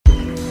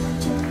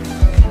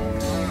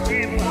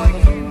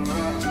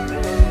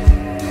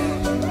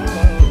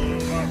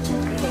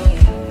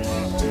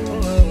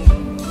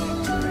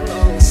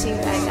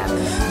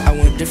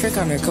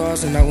kind of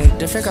cars and I want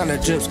different kind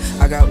of trips.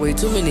 I got way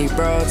too many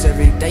broads,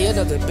 every day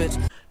another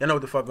bitch. You know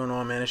what the fuck going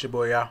on, man. It's your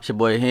boy, y'all. It's your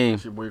boy, Heem.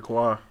 It's your boy,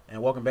 Kwa.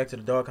 And welcome back to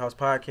the Dawg House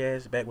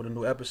Podcast. Back with a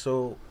new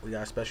episode. We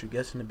got special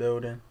guests in the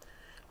building.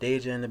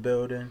 Dejhha in the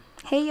building.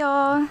 Hey,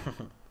 y'all.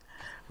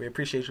 We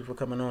appreciate you for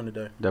coming on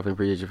today. Definitely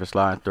appreciate you for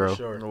sliding through. For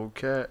sure. No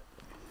cat.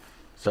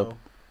 So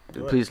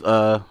please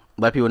let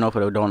people know if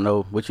they don't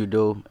know what you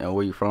do and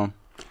where you from.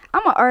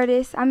 I'm an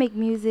artist. I make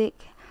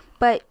music,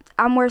 but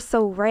I'm more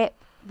so rap,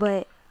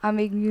 but I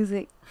make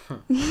music.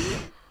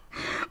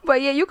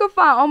 But yeah, you can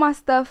find all my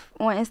stuff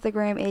on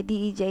Instagram at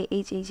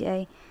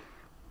DEJHHA.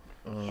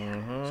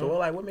 Mm-hmm. So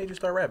what made you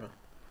start rapping?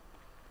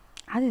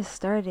 I just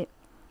started.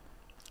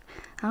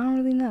 I don't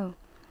really know.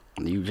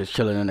 You just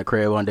chilling in the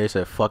crib one day,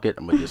 said, fuck it,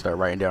 I'm going to just start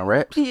writing down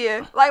raps?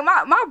 Yeah. Like,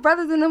 my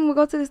brothers and them would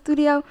go to the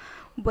studio,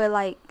 but,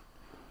 like,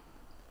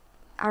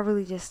 I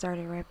really just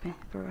started rapping,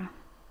 for real.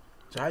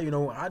 So how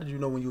did you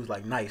know when you was,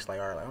 like, nice? Like,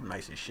 all right, I'm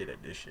nice as shit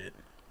at this shit.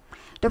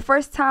 The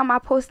first time I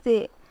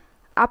posted,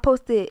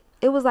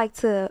 it was, like,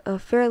 to a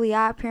Fairly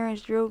Odd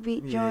Parents drill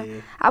beat joint.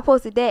 Yeah. I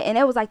posted that, and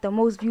it was, like, the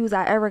most views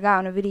I ever got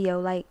on a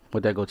video, like.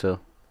 What'd that go to?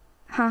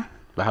 Huh?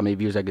 Like, how many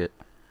views that get?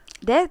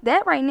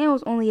 That right now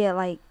is only at,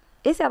 like,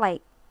 it's at,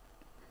 like,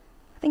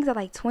 I think it's at,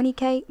 like,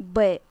 20K,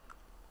 but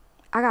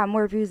I got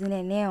more views than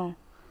that now.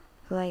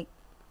 So, like,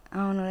 I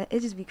don't know. It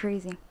just be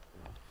crazy.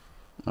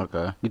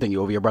 Okay. You think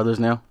you over your brothers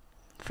now?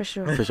 For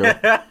sure. For sure.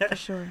 For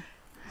sure.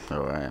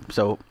 All right.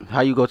 So,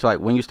 how you go to, like,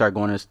 when you start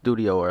going to the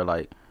studio or,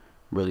 like,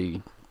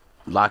 really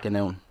locking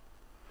in?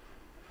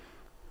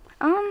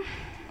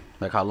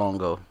 Like, how long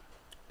ago?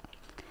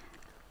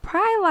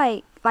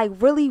 Probably, like,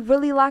 really,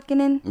 really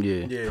locking in.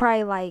 Yeah.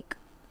 Probably, like,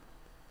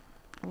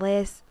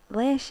 last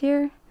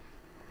year.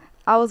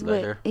 I was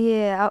Last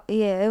year?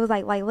 it was,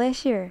 like,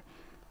 last year.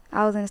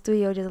 I was in the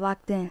studio just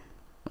locked in.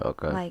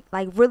 Okay.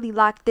 Like, really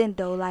locked in,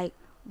 though. Like,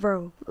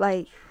 bro.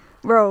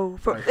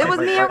 It was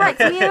me and Rex,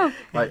 me and him.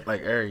 Like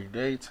every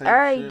day type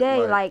Every shit?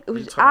 day, like,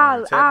 you talking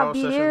I'll tap-out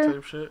be session there.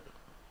 type shit?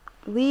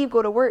 Leave,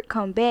 go to work,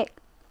 come back.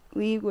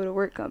 Leave, go to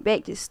work, come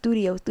back. Just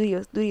studio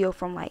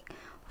from like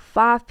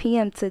 5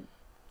 p.m. to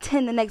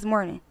 10 the next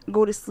morning.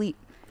 Go to sleep.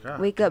 God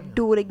Wake damn. up,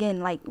 do it again.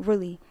 Like,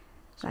 really.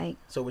 Like.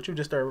 So what you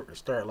just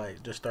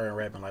starting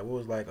rapping, like, what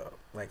was like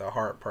a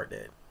hard part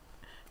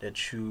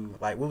that you,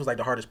 like, what was like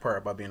the hardest part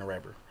about being a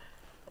rapper?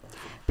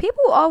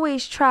 People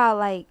always try,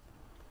 like,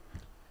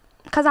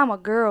 because I'm a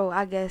girl,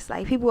 I guess.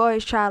 Like, people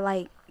always try,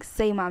 like,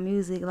 say my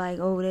music, like,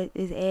 oh, that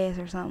is ass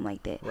or something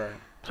like that. Right.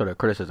 So, the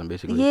criticism,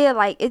 basically. Yeah,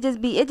 like, it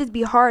just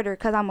be harder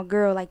because I'm a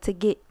girl, like, to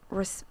get,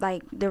 the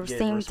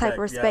same type of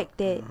respect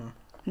that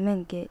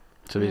men get.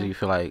 So, basically, you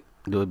feel like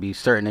there would be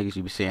certain niggas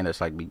you be saying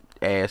that's, like, be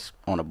ass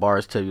on the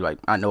bars till you, like,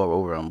 I know I'm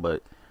over them,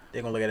 but.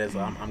 They're going to look at it as,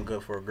 I'm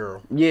good for a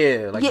girl.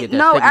 Yeah, like, get that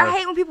no, stigma. I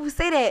hate when people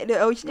say that.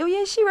 Oh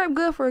yeah, she rap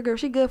good for a girl.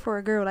 She good for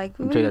a girl. Like,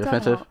 what Take are that you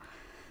talking offensive?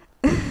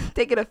 about?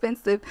 Take it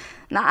offensive.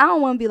 Nah, I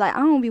don't want to be like, I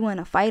don't be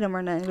wanting to fight him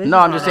or nothing. No,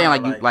 I'm just saying,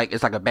 like, you, like,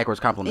 it's like a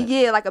backwards compliment.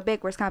 Yeah, like a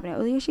backwards compliment.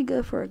 Oh yeah, she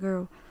good for a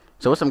girl.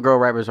 So, what's some girl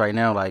rappers right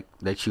now, like,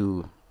 that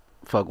you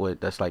fuck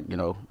with that's, like, you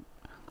know,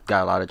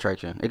 got a lot of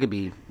traction? It could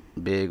be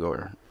big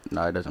or,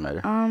 no, it doesn't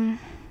matter.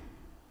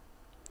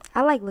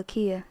 I like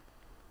Lakia.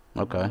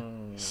 Okay.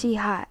 She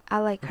hot. I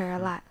like her a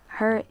lot.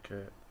 Her,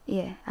 Okay.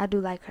 yeah, I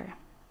do like her.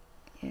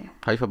 Yeah.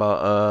 How you feel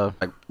about,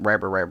 like,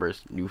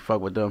 rappers? You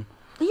fuck with them?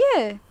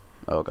 Yeah,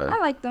 Okay. I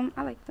like them.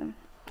 So,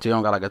 you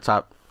don't got, like, a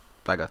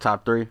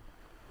top 3?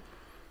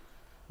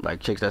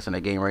 Like, chicks that's in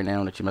the game right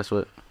now that you mess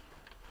with?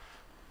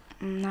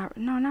 Not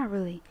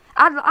really.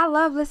 I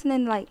love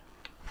listening to, like,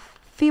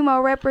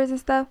 female rappers and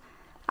stuff.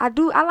 I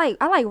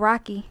like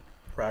Rocky.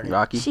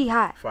 Rocky? She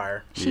hot.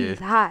 Fire. She's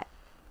Yeah. hot.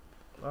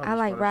 I was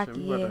like about to Rocky, say,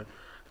 we yeah. gotta-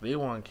 They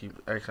want to keep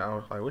asking. I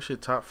was like, what's your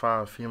top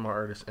 5 female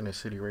artists in the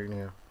city right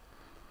now?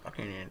 I don't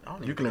You even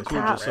can think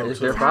include Top- yourself. Is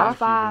too. there Top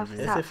five? five.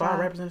 Is Top it 5 five.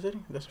 rappers in the city?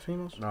 That's the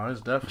females? No,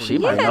 it's definitely. She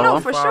might Yeah, know no,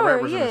 them. for 5 sure.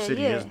 rappers in the Yeah,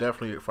 city. yeah. It's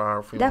definitely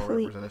 5 female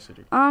Definitely. rappers in the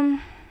city.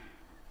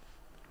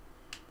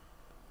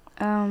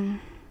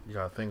 You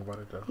gotta think about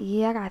it though.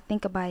 Yeah, I gotta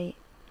think about it.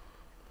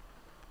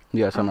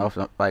 You got something else,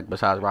 like,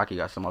 besides Rocky,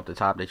 you got something off the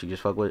top that you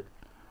just fuck with?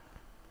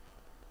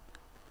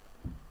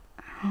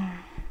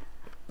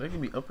 They can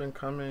be up and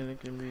coming. They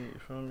can be, you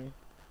feel me?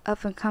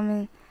 Up and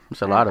coming.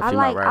 It's a lot of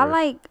female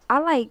rappers.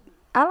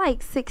 I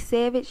like Six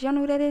Savage. Y'all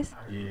know who that is?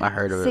 Yeah. I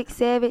heard of it. Six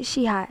Savage.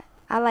 She hot.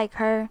 I like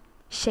her.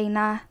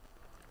 Shayna.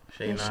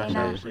 Shayna.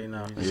 Shayna.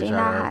 Shayna. Yeah, Shayna shout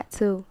out. hot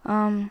too.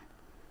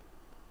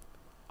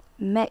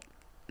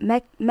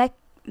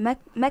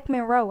 Mac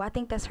Monroe. I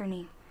think that's her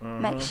name.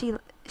 Mac.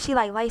 She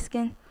like light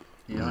skin.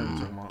 Yeah, I know what you're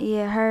talking about.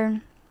 Yeah,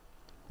 her.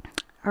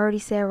 I already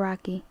said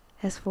Rocky.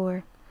 That's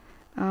 4.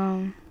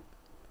 Damn.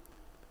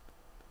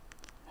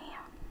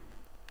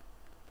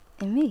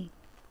 And me.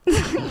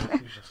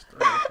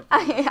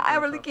 I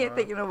really can't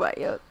think of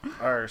nobody else.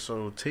 Alright,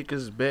 so take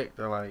us back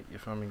to, like, you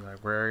feel me, like,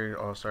 where it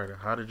all started.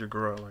 How did you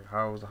grow up? Like,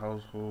 how was the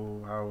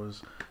household? How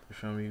was, you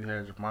feel me, you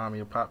had your mommy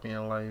and poppy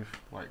in life?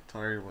 Like,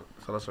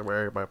 tell us about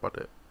everybody about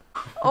that.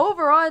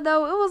 Overall,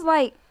 though,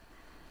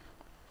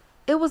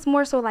 it it was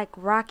more so like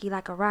rocky,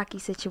 like a rocky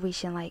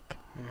situation. Like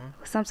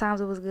Mm-hmm. sometimes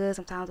it was good,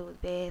 sometimes it was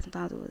bad,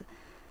 sometimes it was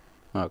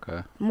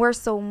Okay.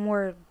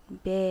 more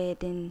bad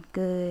than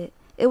good.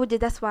 It would just,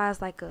 that's why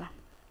it's like a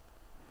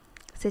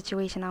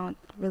situation I don't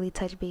really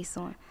touch base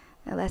on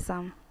unless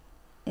I'm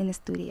in the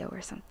studio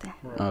or something.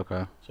 Right.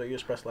 Okay. So you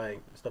express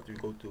like stuff that you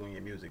go through in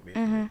your music,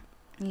 basically. Mhm.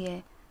 Yeah.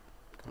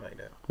 Like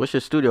that. What's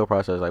your studio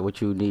process like? What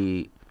you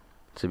need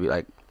to be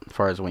like, as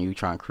far as when you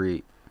try and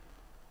create?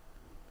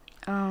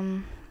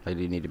 Like,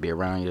 do you need to be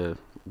around your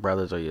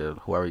brothers or your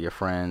whoever your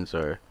friends,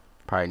 or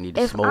probably need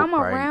to If smoke?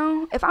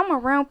 if I'm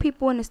around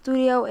people in the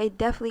studio, it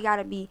definitely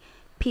gotta be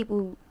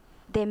people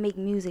that make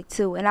music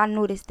too. And I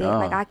noticed that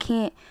like I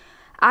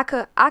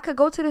could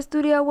go to the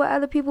studio with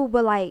other people,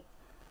 but like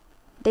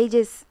they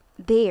just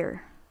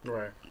there.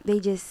 Right. They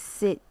just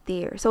sit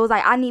there. So it's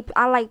like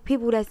I like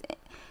people that's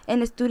in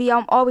the studio.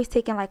 I'm always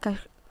taking like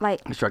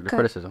constructive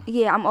criticism.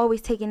 Yeah, I'm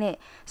always taking it.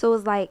 So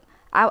it's like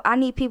I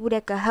need people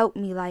that could help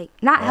me, like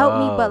not help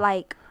me, but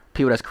like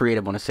people that's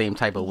creative on the same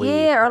type of wave.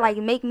 Yeah, or like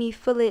make me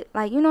feel it,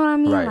 like, you know what I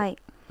mean? Right. Like,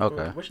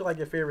 okay. What's your like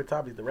your favorite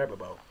topics to rap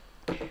about?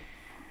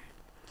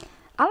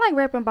 I like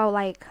rapping about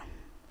like.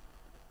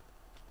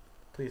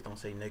 Please don't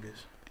say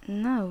niggas.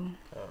 No.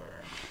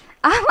 Alright.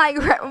 I like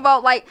rapping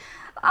about like.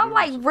 I You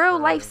like was real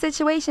life surprised.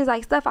 situations,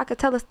 like stuff I could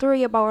tell a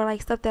story about, or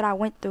like stuff that I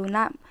went through,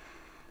 not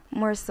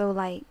more so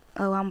like,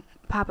 oh, I'm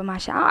popping my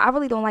shit. I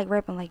really don't like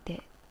rapping like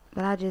that,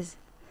 but I just,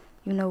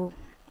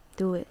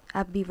 do it.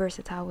 I be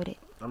versatile with it,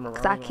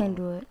 cause I can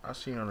do it. I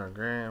seen on her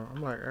gram.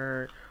 I'm like,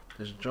 alright,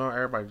 this joint,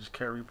 everybody just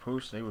kept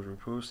reposting. They was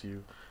reposting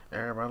you.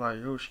 Everybody like,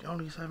 yo, she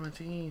only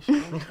 17. She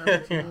only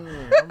 17.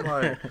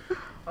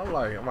 I'm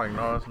like,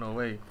 no, there's no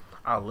way.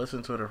 I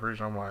listened to the first.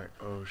 I'm like,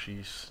 oh,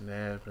 she's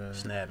snapping.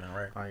 Snapping,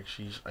 right? Like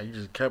you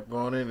just kept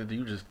going in, and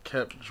you just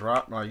kept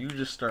dropping. Like you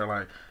just start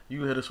like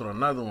you hit us with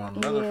another one,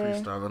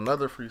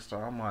 another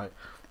freestyle. I'm like,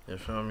 you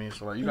feel me?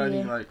 So like you got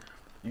any like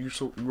you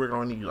working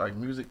on any like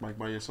music like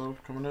by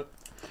yourself coming up?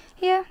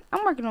 Yeah,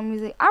 I'm working on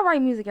music. I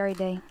write music every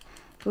day.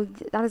 I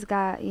just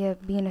got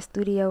be in the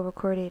studio,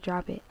 record it,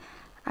 drop it.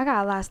 I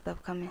got a lot of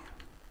stuff coming.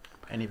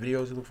 Any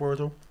videos you look forward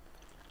to?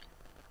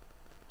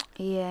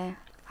 Yeah,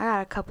 I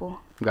got a couple.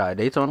 Got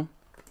dates on them?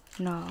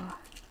 No.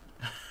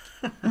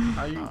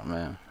 Oh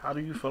man. How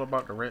do you feel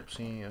about the rap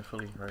scene in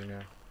Philly right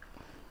now?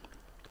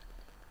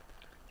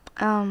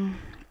 I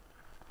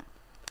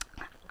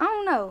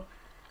don't know.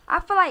 I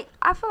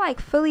feel like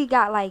Philly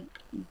got like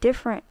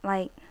different,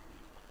 like,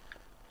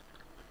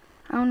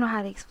 I don't know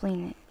how to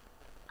explain it.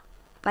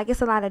 Like,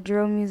 it's a lot of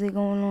drill music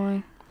going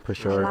on. For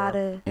sure. A lot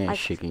of And like,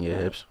 shaking your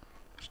hips.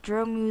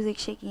 drill music,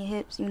 shaking your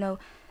hips,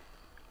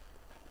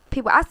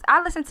 People,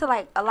 I listen to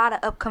like a lot of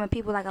upcoming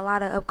people, like a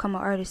lot of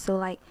upcoming artists. So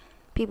like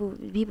people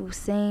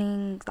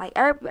sing, like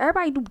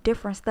everybody do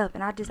different stuff,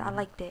 and I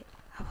like that.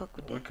 I fuck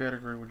with What that.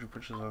 category would you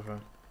put yourself in?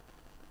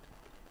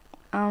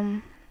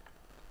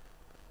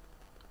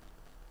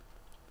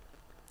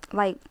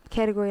 Like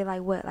category,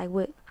 like what? Like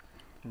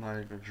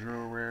a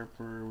drill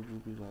rapper? Would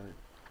you be like?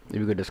 If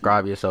you could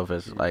describe yourself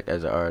as like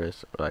as an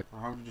artist, like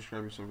How would you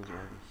describe yourself as an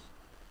artist?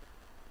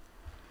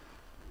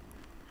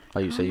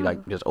 you say, you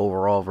like just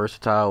overall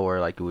versatile, or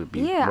like it would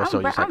be Yeah, more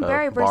so just like I'm a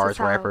very bars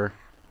versatile. rapper.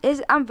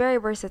 I'm very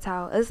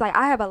versatile. It's like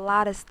I have a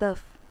lot of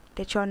stuff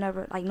that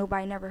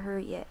nobody never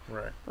heard yet.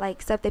 Right.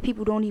 Like stuff that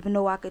people don't even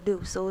know I could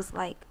do. So it's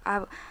like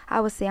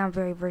I would say I'm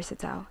very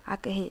versatile. I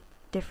could hit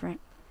different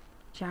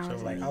genres. So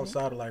of like music.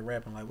 outside of like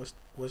rapping, like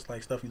what's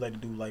like stuff you like to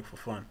do like for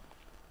fun?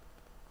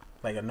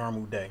 Like a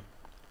normal day.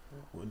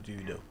 What do you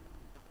do?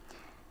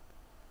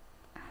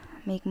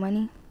 Make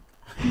money.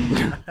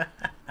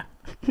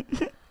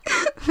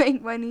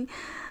 Make money.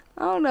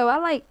 I don't know. I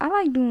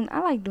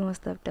like doing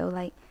stuff though,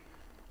 like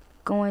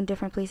going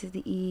different places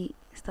to eat,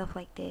 stuff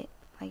like that.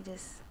 Like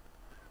just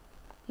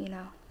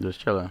Just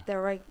chilling. the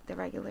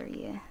regular,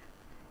 yeah. You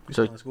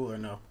So- still in school or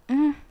no?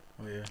 hmm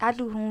Oh yeah. I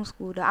do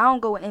homeschool though. I don't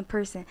go in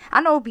person.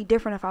 I know it'd be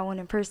different if I went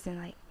in person,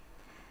 like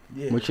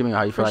Yeah. What you mean?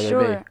 How you for feel like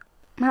sure. it'd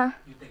be? Huh?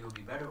 You think it would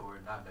be better or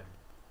not better?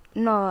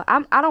 No,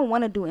 I don't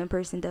want to do it in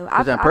person though.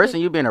 Cause in person,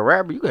 you being a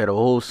rapper, you got a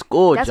whole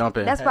school That's-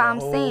 jumping. that's- Had what a I'm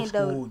whole saying,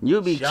 though. school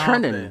You be jumping.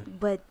 trending.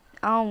 But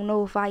I don't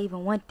know if I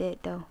even want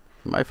that though.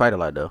 You might fight a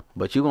lot though,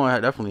 but you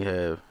gonna definitely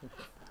have. You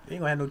ain't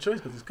gonna have no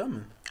choice because it's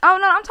coming. Oh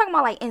no, I'm talking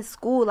about like in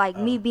school, like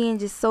me Oh. being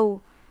just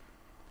so.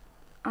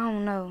 I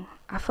don't know.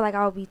 I feel like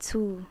I would be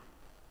too.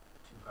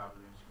 Too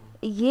popular in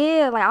school.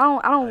 Yeah, like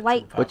I don't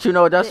like. But you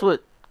know that's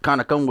what kind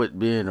of come with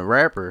being a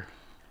rapper.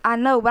 I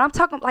know, but I'm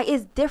talking like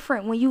it's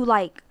different when you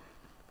like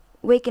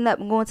waking up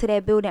and going to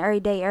that building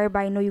every day.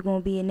 Everybody know you're gonna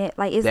be in it.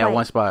 Like it's That like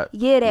one spot.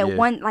 yeah, that Yeah.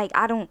 one. Like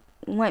I don't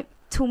want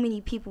too many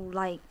people.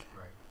 Like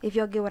Right. if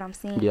y'all get what I'm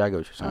saying. Yeah, I get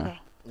what you're saying. Okay.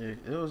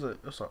 Yeah, it was an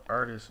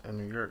artist in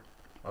New York.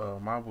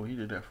 Mabo, he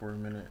did that for a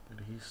minute, and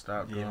he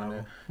stopped Yeah, doing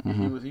that. Mhm.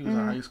 He was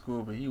in high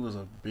school, but he was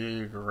a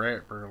big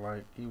rapper.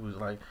 Like he was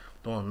like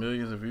doing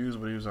millions of views,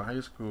 but he was in high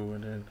school,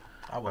 and then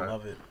I would Right.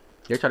 love it.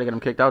 They tried to get him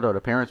kicked out though.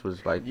 The parents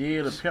was like,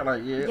 Yeah, the parent,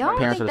 like, yeah. Y'all don't Parents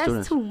think of the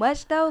that's students. too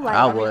much though? Like,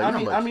 I would.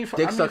 I mean,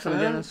 dick sucks for him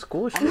him. in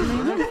school.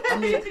 I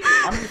mean,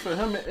 for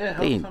him, it helps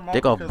They him out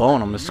dick off because, bone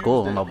like, him he to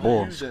school. used I'm that- a he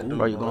bull. used that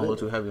Bro, you dude, going a little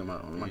bro. too heavy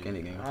on my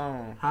candy game.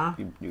 Huh?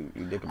 You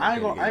dick him. I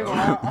ain't gonna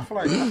lie. I feel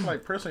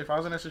like personally, if I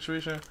was in that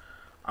situation,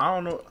 I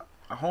don't know.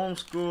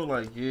 Homeschool,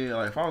 like, yeah,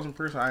 like if I was in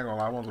person, I ain't gonna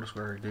lie, I won't go to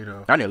school every day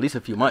though. I need at least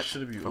a few months.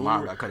 Should be For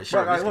mom, I cut it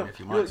short. But, Like, like, a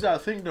few look, months. you gotta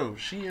think though,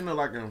 she in a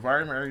like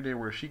environment every day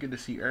where she get to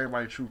see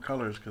everybody true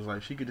colors, cause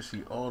like she get to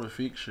see all the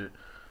fake shit.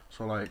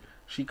 So like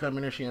she come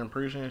in there, she in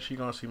person, she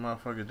gonna see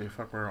motherfuckers they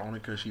fuck with her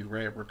only cause she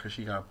rap or cause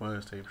she got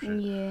buzz type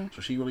shit. yeah,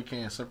 So she really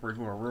can't separate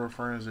who her real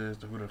friends is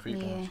to who the fake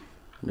yeah. ones.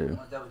 Yeah.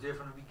 That was there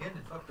from the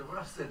beginning. Fuck the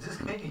rest. It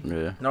just came.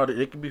 Yeah. No,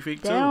 they can be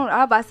fake They too. don't. I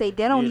was about to say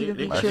they don't Yeah, even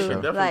they be That's can true. true.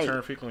 definitely Like,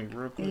 turn fake on you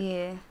real quick.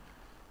 yeah.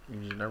 You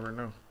just never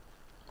know.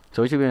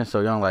 So with you being so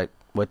young, like,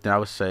 what I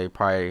would say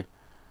probably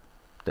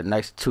the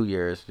next 2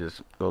 years,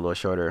 just go a little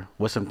shorter.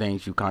 What's some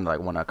things you kind of like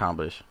want to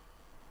accomplish?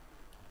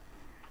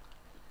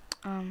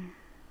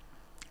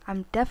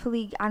 I'm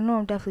definitely. I know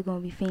I'm definitely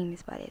gonna be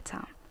famous by that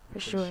time, for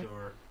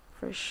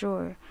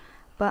sure.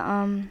 But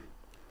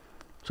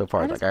So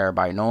far I as like just-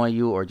 everybody knowing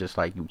you, or just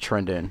like you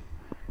trending?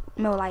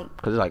 no, like,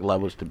 Because it's like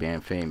levels to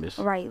being famous.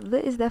 right.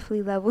 It's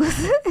definitely levels.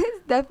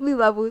 It's definitely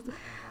levels.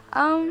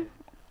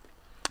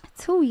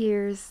 2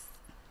 years.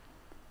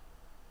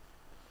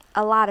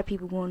 A lot of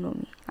people gonna know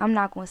me. I'm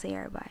not gonna say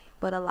everybody,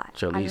 but a lot.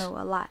 So at I least know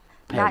a lot.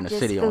 Having Not the just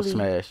city on Philly.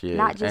 smash, yeah.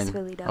 Not just And-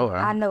 Philly though. Oh, wow.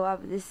 I know.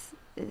 This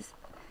is.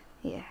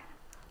 Yeah.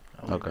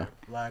 Okay.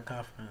 A lot of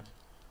confidence.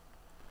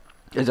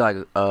 It's like,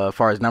 as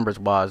far as numbers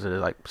wise, is it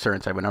like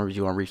certain type of numbers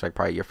you want to reach, like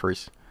probably your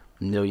first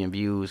million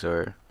views,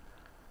 or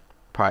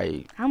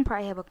probably. I'm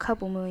probably have a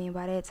couple million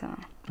by that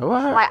time.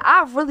 What? Like,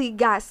 I've really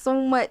got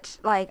so much.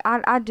 Like,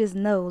 I just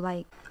know.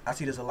 Like, I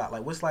see this a lot.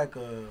 Like, what's like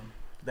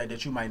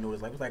that you might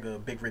notice? Like, what's like a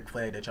big red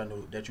flag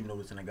that you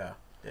notice in a guy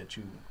that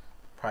you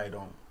probably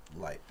don't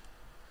like?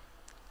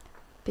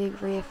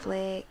 big red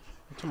flag.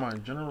 You talking about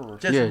in general? Or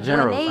Just Yeah, one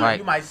general, thing like,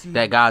 you might see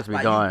that guys be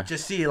like, doing. You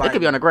just see it It like could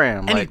be on the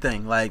gram. Like,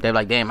 anything. Like they're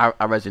like, damn, I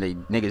resonate.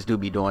 Niggas do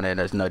be doing that.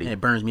 That's nutty. it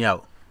burns me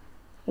out.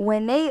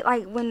 When they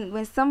like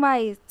when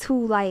somebody is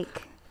too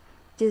like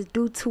just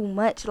do too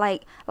much,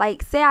 like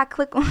say I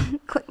click on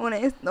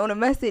a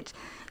message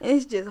and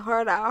it's just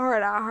hard out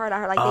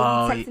like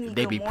they be texting me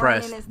they good be morning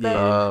pressed, and stuff,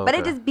 yeah. Oh, but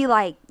it okay. just be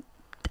like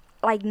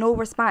no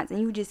response and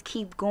you just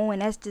keep going.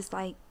 That's just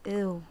like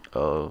ew.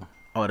 Oh.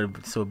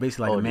 So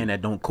basically, like a man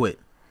that don't quit.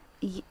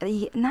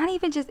 Not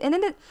even just, and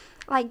then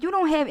like you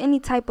don't have any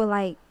type of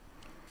like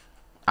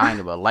I ain't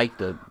even like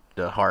the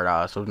hard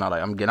eyes, so it's not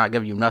like I'm not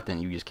giving you nothing.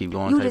 You just keep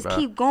going. you just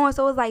keep going.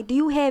 So it's like, do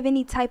you have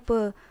any type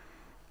of,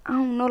 I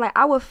don't know, like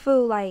I would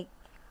feel like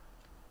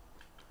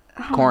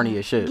I don't corny know.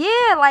 as shit.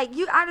 Yeah, like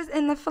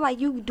and I feel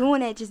like you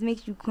doing that just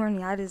makes you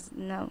corny. I just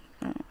no,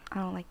 I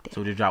don't like that.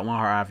 So just drop one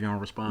hard eye if you don't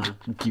respond.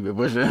 Keep it Keep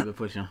pushing. it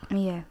pushing.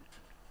 Yeah,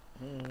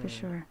 for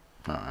sure.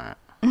 All right.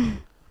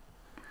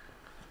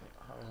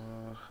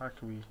 How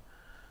can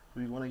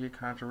we want to get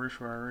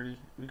controversial already?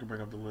 We can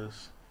bring up the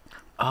list.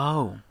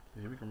 Oh,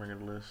 Yeah, we can bring up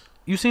the list.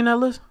 you seen that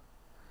list?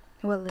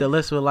 What The list?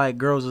 list with like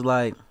girls is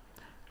like,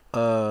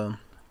 on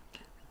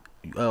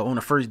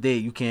the first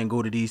date you can't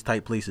go to these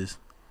type places.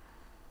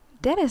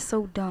 That is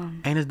so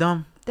dumb. Ain't it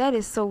dumb? That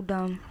is so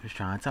dumb. Just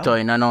trying to tell. So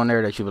ain't nothing on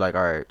there that you be like,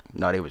 all right,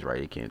 no, they was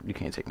right. You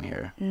can't take me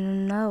here.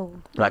 No.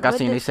 Like I What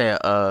seen the- they said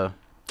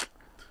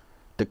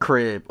the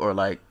crib or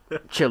like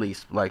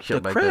Chili's, like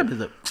shit the like crib that.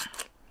 is a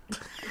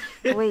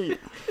Wait.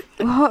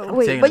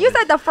 Wait, taking but you this.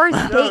 said the first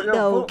date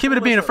though. keep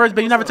it being the first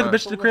date. You never took a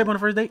bitch to the crib on the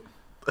first date?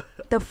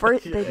 The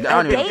first I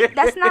don't even- date.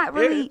 That's not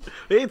really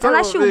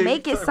unless you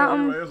make it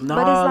something. No,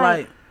 But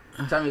it's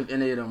like Tell me if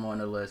any of them on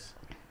the list.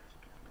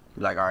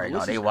 Like, all right, no,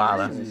 List they is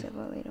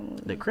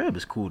wildin'. the crib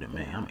is cool to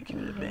me. I'm gonna keep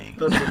it a bang.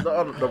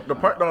 The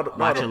part, no, the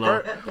Watch a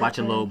part.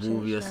 little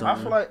movie or I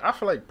something.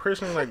 feel like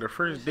personally, like the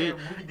first date,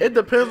 it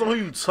depends on who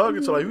you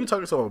talking to. Like, if you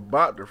talking to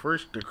about the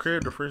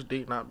crib, the first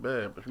date, not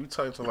bad. But if you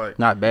talking to like,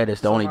 Not bad.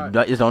 It's the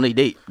only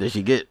date that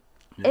she get.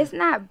 it's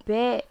not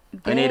bad.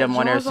 Any of them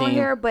on there joints seen-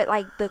 here, but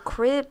like the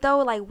crib though,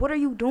 like what are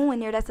you doing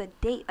there? That's a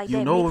date. Like You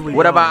that know makes we it-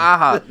 What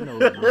about IHOP? You know,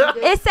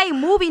 It say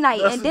movie night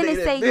That's and the then date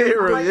it say that did,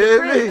 like, right? the Yeah,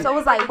 crib. me. So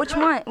it's like which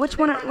one? What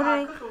are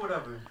they? Cook or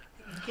whatever.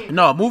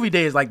 no, movie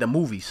day is like the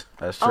movies.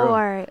 That's true. Oh, all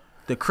right.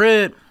 The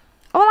crib,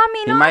 Well, I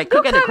mean, You might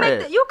cook at the could make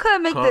crib. you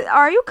could make Cook.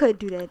 or you could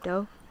do that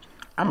though.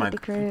 I At might. the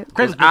crib.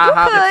 Crib's You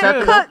IHOP could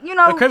acceptable. cook, you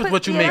know. The crib is put-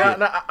 what you yeah.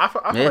 make it. I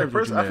feel Yeah. like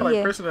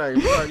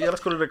personally, Yeah. yeah,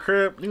 let's go to the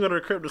crib. You go to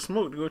the crib to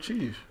smoke, to go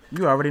cheese.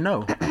 You already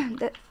know.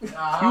 That-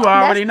 You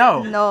already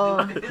know.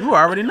 No. You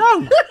already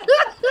know.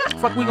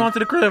 Fuck we going to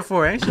the crib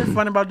for? Ain't shit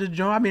fun about this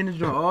joint. I be in this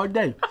joint all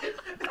day.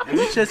 Ain't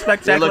shit They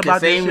spectacular looking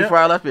about this same shit. before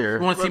I left here.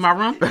 You want to see my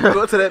room?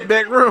 Go to that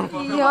back room.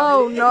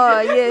 Yo, no,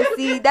 yeah.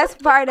 See, that's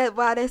part of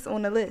why that's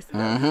on the list.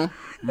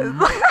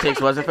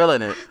 Chicks wasn't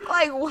feeling it.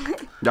 Like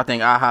what? Y'all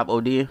think IHOP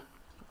OD?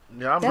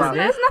 Yeah, That's nothing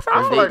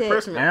I wrong feel like with it.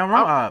 personally, Ain't nothing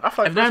wrong. I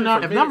feel like If nothing personally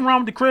for if me- nothing wrong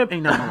with the crib,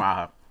 ain't nothing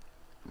wrong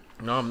with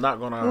No, I'm not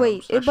going to.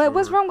 Wait, but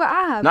what's wrong with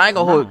IHOP? No, I ain't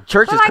gonna hold.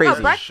 Church For is like crazy.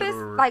 a breakfast,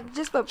 like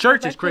just for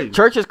Church is breakfast? crazy.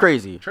 Church is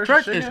crazy.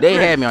 Church is They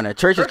had me on that.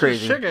 Church is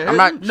crazy. chicken. I'm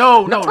not.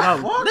 No.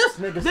 This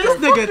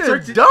nigga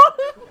church is dumb.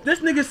 This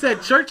nigga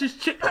said church is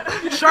chicken.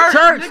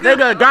 Church,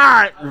 nigga,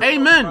 God.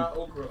 Amen.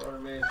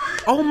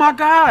 Oh my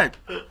God.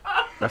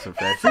 That's a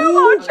fact.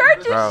 Oh,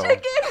 church Bro. is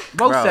chicken.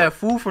 Bro Bro. said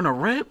food from the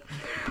rip.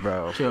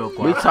 Bro, Chill, we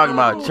quiet. talking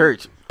about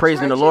church,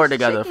 praising the Lord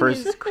together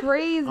first. Is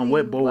crazy. I'm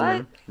with bowling.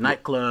 What?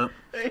 Nightclub.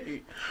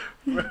 Hey,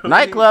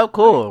 Nightclub,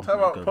 cool.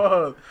 talk about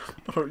pause.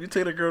 Oh, you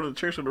take a girl to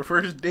church on the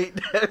first date?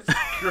 That's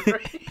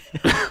great.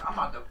 I'm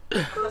about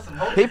to put some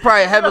hope. He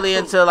probably heavily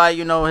into like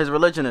his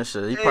religion and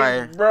shit. He Hey,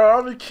 probably bro,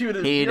 I'll be cute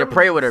as he need to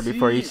pray with her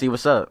before you see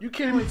what's up. You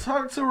can't even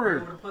talk to her.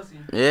 With a pussy.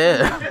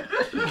 Yeah.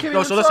 You can't No,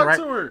 even so listen, talk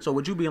to right? her. So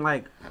would you be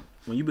like,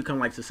 when you become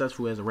like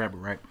successful as a rapper,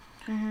 right?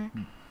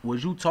 Mm-hmm.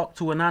 Would you talk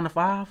to a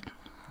 9-to-5,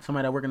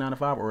 somebody that work a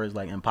 9-to-5, or is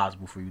like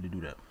impossible for you to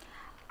do that?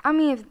 I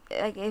mean,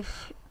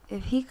 if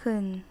he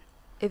couldn't,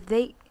 if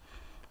they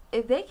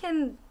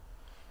can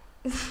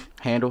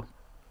Handle.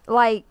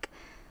 like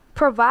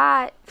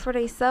provide for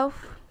themselves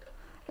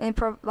and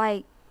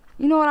like,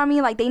 you know what I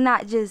mean? Like they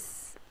not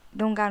just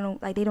don't got no,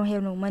 like they don't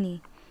have no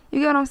money. You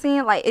get what I'm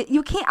saying? Like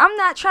you can't. I'm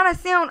not trying to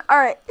sound all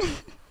right.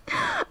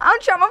 I'm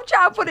trying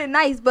to put it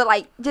nice, but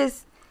like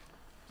just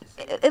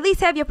at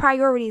least have your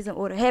priorities in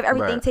order. Have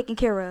everything Right. taken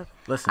care of.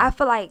 Listen, I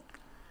feel like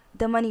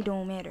the money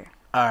don't matter.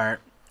 all right,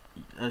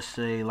 let's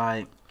say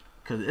like,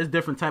 cause it's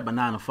different type of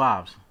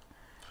 9-to-5s.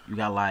 You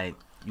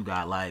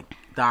got like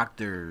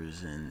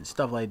doctors and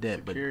stuff like that,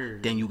 Security.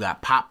 but then you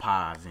got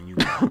Popeyes and you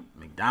got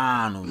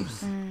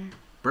McDonald's,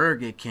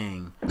 Burger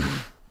King.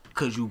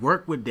 Cause you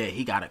work with that,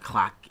 he gotta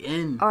clock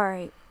in. All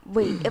right.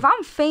 Wait, if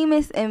I'm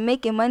famous and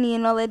making money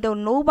and all that, though,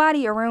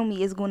 nobody around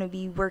me is gonna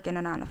be working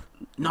a 9 to 5.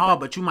 No,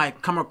 but you might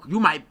you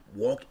might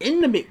walk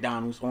into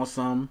McDonald's on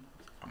some.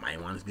 I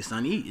might want to get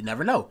something to eat. You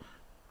never know.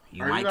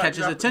 You Alright, might you got- catch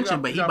you his got- attention, you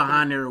got- but you he got-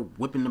 behind there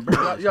whipping the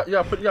burgers.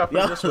 Yeah, put it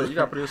this way. You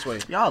gotta put it this way.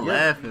 Y'all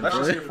laughing, Let's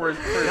bro. just say for Y'all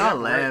example,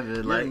 right, laughing,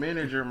 your like-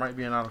 manager might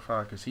be a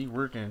 9-to-5 because he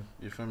working.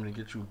 You feel me, to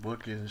get you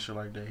bookings and shit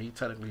like that. He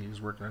technically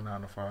is working a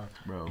 9-to-5.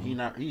 Bro.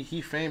 He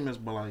famous,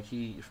 but like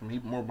he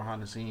more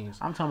behind the scenes.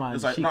 I'm talking about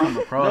It's like, she no, come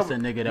across no, a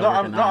nigga that no,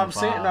 working I'm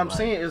 9-to-5,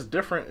 saying like- it's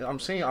different.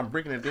 I'm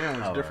breaking it down.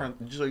 It's Alright.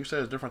 different. Just like you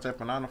said, it's different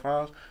type of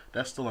 9-to-5s.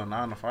 That's still a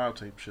 9-to-5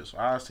 type shit. So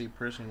I see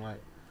personally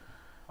like.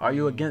 Are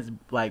you against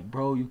like,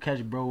 bro? You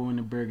catch bro in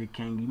the Burger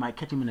King, you might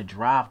catch him in the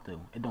drive-thru.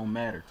 It don't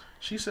matter.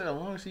 She said, as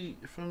long as he,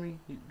 you feel me,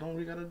 he don't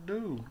really gotta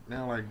do.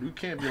 Now, like, you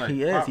can't be like,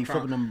 He is. Pop He trying-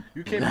 flipping them.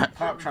 You can't be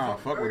Pop trying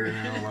to fuck with her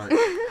now. Like,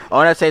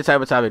 On that same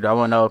type of topic, though, I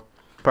want to know,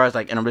 first,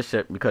 like in a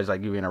relationship, because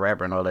like you being a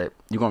rapper and all that,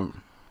 you gonna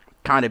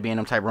kind of be in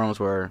them type of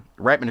rooms where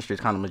rap industry is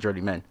kind of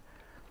majority men.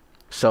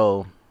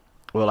 So,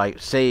 well, like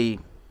say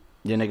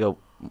your nigga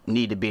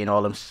need to be in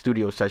all them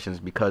studio sessions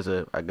because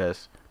of, I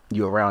guess,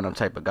 you around them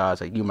type of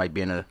guys. Like you might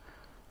be in a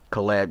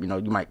collab,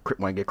 you might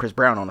want to get Chris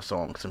Brown on a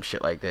song, some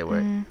shit like that.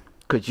 Where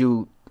could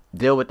you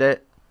deal with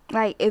that?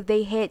 Like if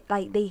they had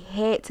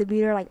to be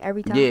there like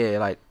every time. Yeah,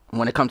 like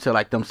when it comes to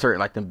like them certain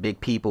like them big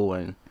people,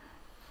 and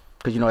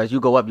because as you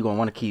go up, you're gonna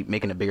want to keep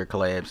making the bigger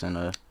collabs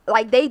and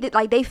Like they did,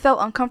 like they felt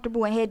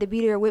uncomfortable and had to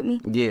be there with me.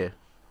 yeah.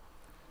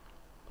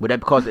 Would that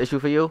cause the issue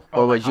for you,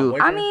 or would you?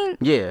 I mean,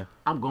 Yeah,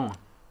 I'm going.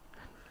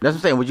 that's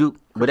what I'm saying.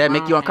 Would that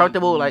make you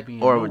uncomfortable, like,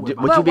 or would you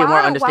but be more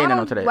why understanding don't-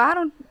 onto that? Why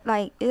don't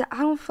like I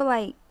don't feel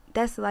like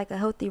that's like a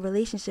healthy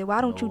relationship. Why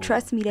don't you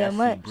trust me that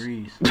much?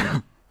 Breeze.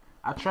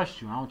 I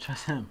trust you. I don't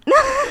trust him.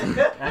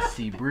 That's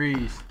C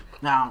Breeze.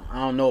 Now I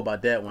don't know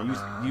about that one.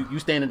 You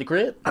staying at the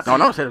crib? No,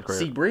 no, say the crib.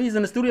 C Breeze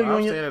in the studio. You I'm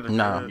on staying your at the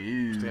Nah. crib.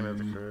 Yeah. Staying at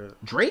the crib.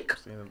 Drake?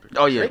 Staying at the crib.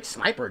 Oh yeah, Drake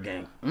sniper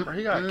gang. Bro,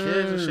 he got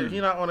kids and shit.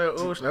 He not on that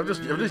ocean. If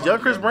this young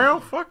Chris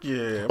Brown, fuck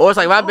yeah. or it's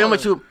like if I've been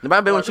with you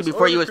This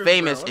before you was older Chris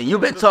famous, Brown. and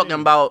you've been Let's talking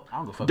see. about I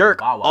don't give a fuck Dirk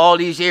about Bow Wow. all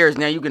these years.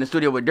 Now you get in the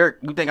studio with Dirk.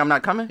 You think I'm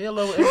not coming? He in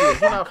love with India.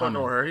 He not fucking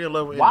with her. He in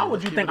love with Why India.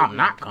 would you Keep think it I'm in.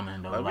 not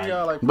coming though? Like, we Like,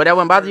 got, like, But that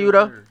wouldn't bother you,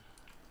 though?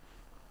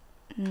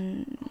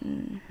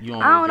 you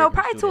I don't know, really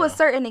probably get to in a the studio.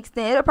 certain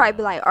extent. It'll probably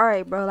be like, all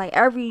right, bro, like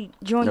every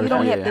joint you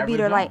don't Yeah, have to be every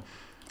there. Like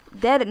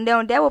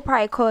joint. that will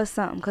probably cause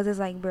something, cause it's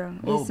like, bro,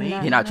 Little it's baby.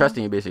 not, He not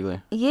trusting you,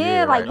 basically.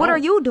 Yeah, like right. what are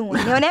you doing?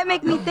 That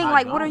make me think I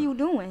like, what are don't. you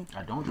doing?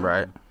 I don't.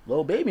 Right.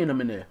 Little baby in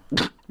them in there.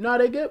 You know how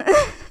they get?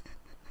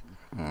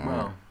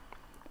 Bro.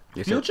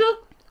 You said- Future?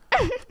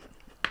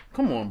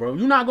 Come on, bro.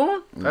 You not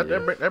going?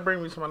 That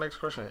brings me to my next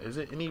question. Is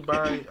it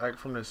anybody like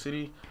from the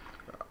city?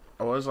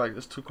 Oh,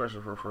 it's two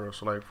questions for first.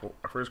 So like, for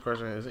first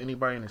question, is it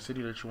anybody in the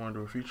city that you want to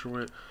do a feature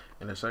with?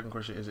 And the second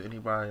question, is it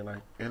anybody like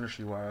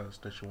industry wise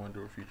that you want to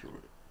do a feature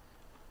with?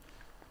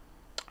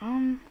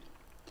 I'm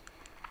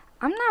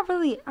not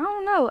really. I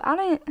don't know.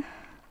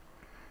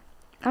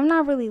 I'm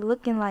not really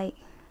looking like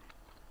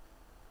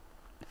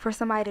for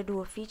somebody to do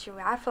a feature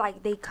with. I feel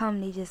like they come,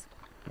 they just.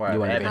 You want to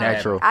be Happen.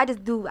 natural. I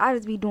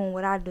just be doing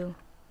what I do.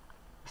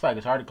 It's like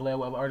it's hard to collab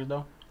with other artists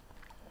though.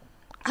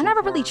 I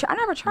never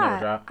tried.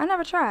 tried? I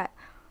never tried.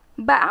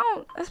 But I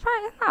don't. It's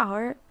not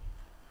hard.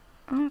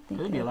 I don't think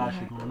There'd be a that'd lot of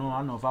hard. shit going on.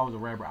 I know if I was a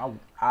rapper,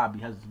 I'd be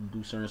hesitant to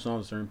do certain songs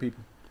with certain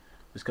people.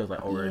 Just cause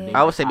like over. Yeah. they,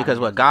 I would like, say because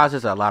tired what of guys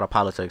is a lot of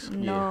politics.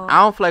 No. I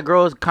don't feel like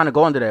girls kind of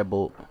go into that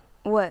boat.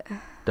 What?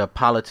 The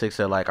politics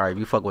of like, all right, if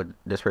you fuck with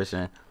this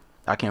person,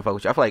 I can't fuck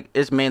with you. I feel like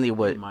it's mainly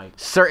with Mike.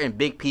 certain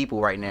big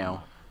people right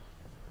now.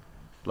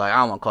 Like, I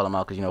don't want to call them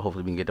out because, you know,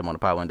 hopefully we can get them on the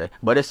pod one day.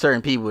 But it's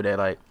certain people that,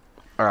 like,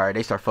 all right,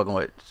 they start fucking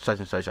with such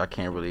and such. I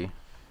can't really.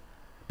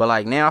 But,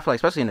 like, now I feel like,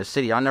 especially in the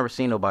city, I've never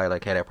seen nobody,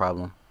 like, have that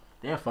problem.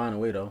 They'll find a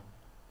way though.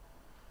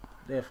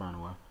 They'll find a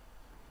way.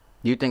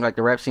 Do you think, like,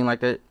 the rap scene like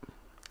that?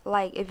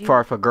 Like if you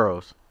For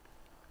girls?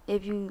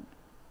 if you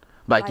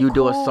Like, you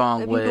do a cool,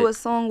 song if with, you do a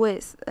song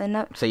with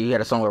enough. say you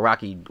had a song with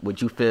Rocky,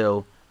 would you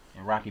feel,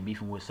 And Rocky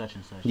beefing with such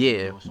and such.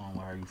 Yeah. Do a song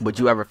with her, would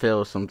you ever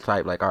feel some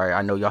type, like, all right,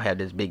 I know y'all had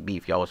this big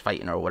beef, y'all was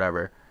fighting or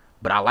whatever,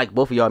 but I like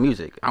both of y'all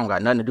music. I don't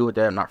got nothing to do with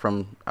that.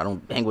 I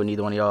don't hang with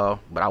neither one of y'all,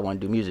 but I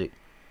want to do music.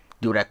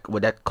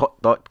 Would that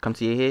thought come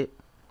to your head?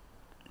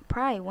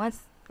 Probably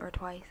once or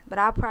twice, but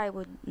I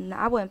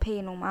wouldn't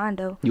pay no mind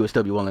though. You would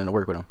still be willing to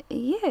work with them?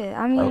 Yeah,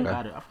 I mean, Okay.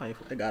 I feel like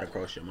it gotta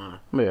cross your mind.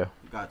 Yeah.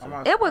 You got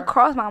to. it would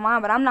cross my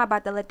mind, but I'm not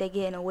about to let that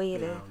get in the way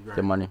of Yeah, it. you right.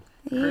 The money.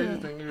 Crazy Yeah.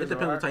 thing It is,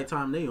 depends what type of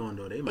time they on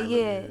though. They might.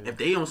 Yeah. If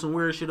they on some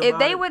weird shit about If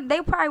they it, would,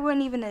 they probably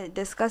wouldn't even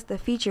discuss the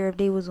feature if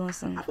they was on I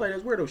some. feel like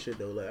that's weirdo shit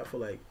though. Like I feel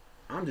like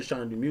I'm just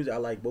trying to do music. I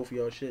like both of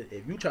y'all shit.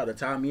 If you try to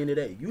tie me into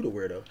that, you the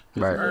weirdo.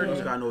 Right. You Yeah.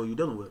 just gotta know what you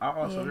dealing with. I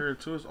also Yeah. hear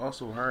too. It's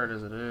also hard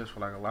as it is for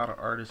like a lot of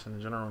artists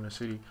in general in the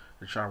city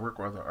to try to work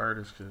with other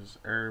artists because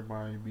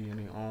everybody be in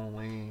their own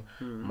lane.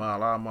 Hmm. A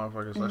lot of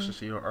motherfuckers, let's just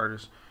say your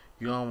artist,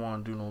 you don't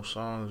want to do no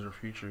songs or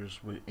features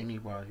with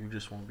anybody. You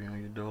just want to be on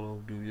your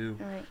dolo, do you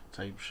Right.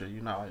 type shit.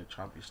 You're not like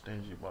trying to be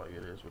stingy about it.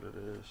 It is what it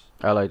is.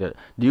 I like that.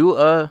 Do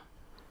you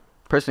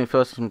personally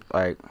feel some,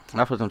 like,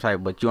 not feel some type,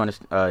 but you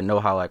know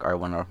how, like, all right,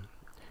 when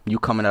you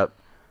coming up,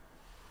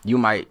 you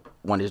might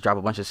want to just drop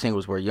a bunch of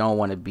singles where you don't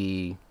want to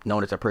be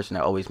known as a person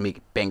that always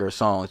make banger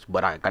songs,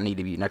 but I need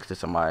to be next to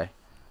somebody.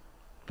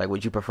 Like,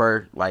 would you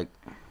prefer, like,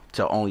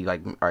 to only,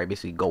 like, all right,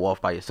 basically go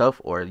off by yourself,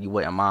 or you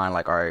wouldn't mind,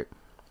 like, all right,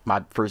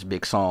 my first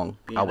big song,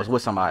 Being I was next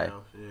with to somebody.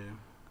 else, yeah.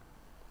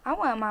 I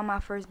wouldn't mind my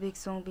first big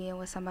song being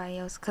with somebody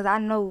else, cause I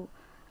know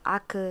I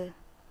could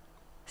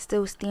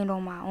still stand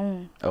on my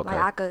own. Okay.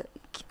 Like I could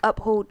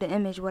uphold the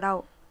image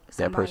without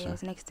somebody person.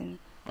 else next to me.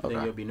 You think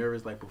Okay. you'll be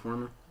nervous like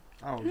performing?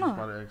 I was No. just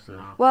about to ask that.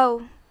 No.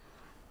 Well,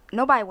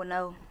 nobody would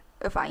know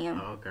if I am.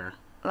 Oh, okay.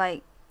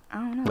 Like I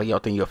don't know. Like, y'all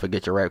think you'll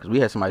forget your rap? Because we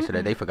had somebody say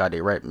that they forgot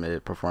their rap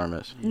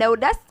mid-performance. No,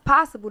 that's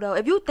possible though.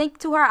 If you think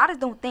too hard, I just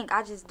don't think.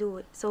 I just do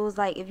it. So it's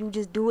like if you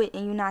just do it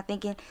and you're not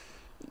thinking,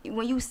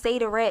 when you say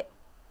the rap,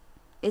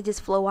 it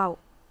just flow out.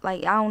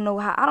 Like I don't know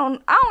how. I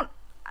don't.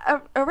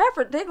 A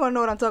rapper, they gonna know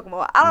what I'm talking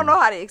about. I don't know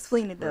how to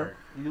explain it though.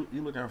 Right.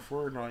 You looking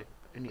forward to like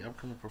any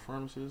upcoming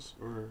performances,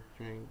 or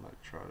you ain't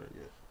like tried it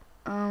yet?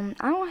 I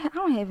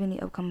don't have any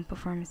upcoming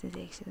performances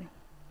actually.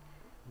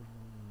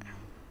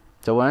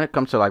 So when it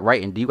comes to, like,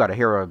 writing, do you got to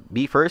hear a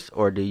beat first,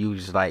 or do you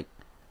just, like,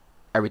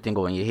 everything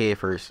go in your head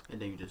first?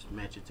 And then you just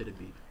match it to the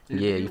beat.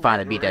 Yeah, you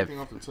find a beat that- Everything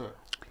off the top.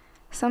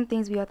 Some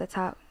things be off the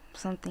top.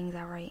 Some things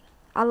I write.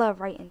 I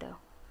love writing though.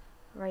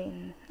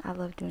 Writing, I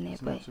love doing that.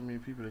 It's But not too many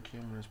people that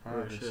came on this Real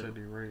pod that shit. said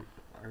they rate.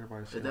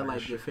 Everybody said Is that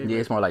like your favorite? Yeah,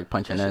 it's more like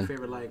punching That's in. your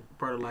favorite like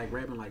part of like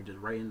rapping, like just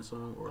writing the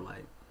song, or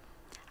like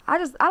I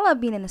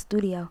love being in the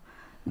studio.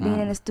 Being in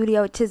Mm. the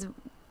studio, just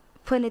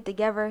putting it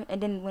together,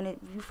 and then when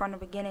you from the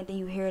beginning, then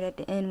you hear it at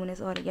the end when it's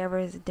all together,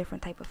 is a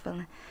different type of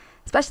feeling.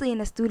 Especially in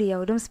the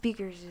studio, them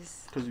speakers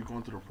just. because you're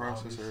going through the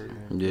process. or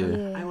everything. Yeah. I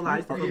ain't gonna lie,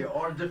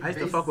 I used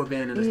to fuck with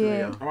being in the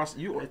Yeah. studio. I'm also-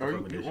 you I used to are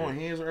fuck with you that on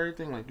shit. hands or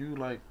everything? Like you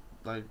like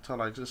tell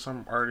like just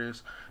some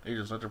artists they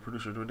just let the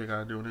producer do what they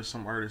gotta do, and there's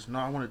some artists no,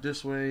 I want it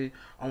this way.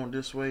 I want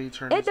this way.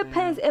 Turn. It this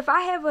depends. in. If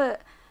I have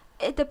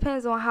it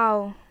depends on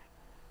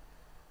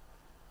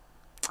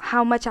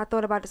how much I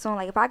thought about the song.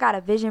 Like if I got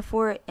a vision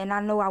for it and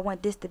I know I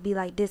want this to be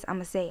like this,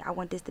 I'ma say I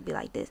want this to be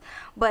like this.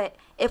 But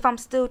if I'm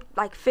still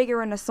like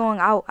figuring the song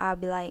out, I'll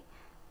be like,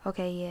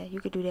 okay, yeah, you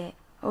could do that.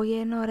 Oh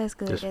yeah, no, that's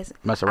good. Just That's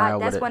mess around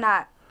with that's it. when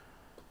I.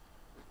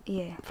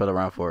 Yeah. Feel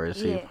around for it and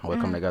see Yeah. what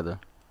come Mhm. together.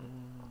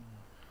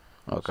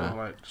 Okay. So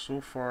like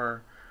so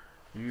far,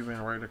 you've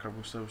been writing a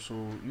couple stuff. So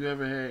you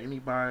ever had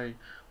anybody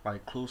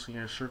like close in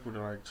your circle that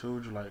like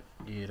told you like,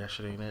 yeah, that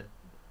shit ain't it.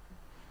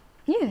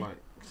 Yeah. Like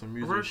some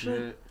music Real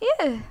shit.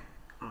 Yeah.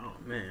 Oh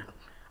man,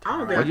 I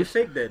don't think Would I you- can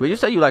take that. Would you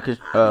say you like mad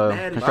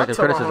as constructive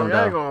tell my criticism homie,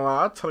 I ain't though? gonna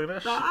lie. I'll tell you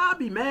that Nah, shit. I'd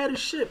be mad as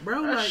shit,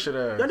 bro. That Like, shit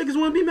ass. y'all niggas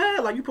wanna be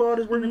mad? Like you put all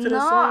this work into this No,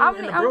 song,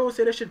 and the I'm- bro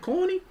say that shit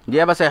corny.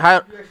 Yeah, but say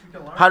how did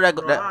that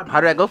go? Bro, How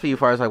did that go for you? As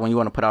far as like when you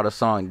want to put out a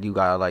song, you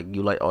got like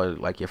or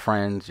like your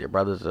friends, your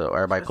brothers, or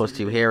everybody close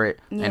to you hear it,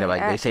 and Yeah, they're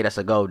like I- they say that's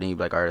a go, then you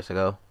be like, all right, that's a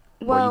go. Or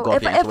you Well, go off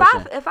if your I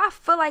intuition. if I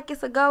feel like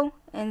it's a go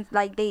and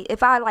like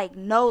if I like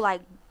know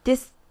like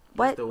this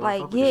what still wanna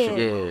like fuck with this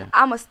yeah, Yeah,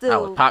 I'ma I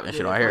still was popping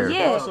shit on here.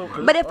 Yeah. Also,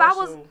 'cause But if I was-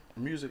 also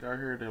music, I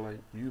heard that like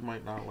you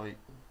might not like.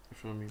 You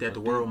feel me? That the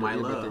But world but might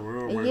yeah, but love. the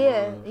world might yeah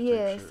love type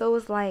yeah. shit. So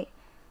it's like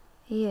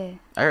yeah.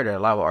 I heard that a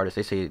lot of artists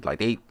they say like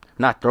they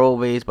not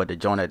throwaways, but the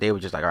joint that they were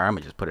just like, all right, I'm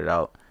gonna just put it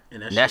out.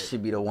 And And that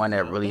should be the one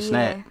that really Yeah.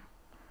 snap.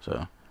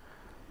 So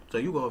So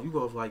you go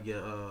with like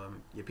your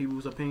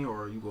people's opinion,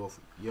 or you go with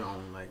your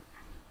own like.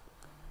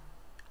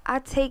 I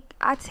take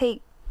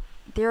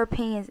their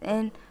opinions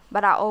in,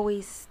 but I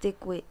always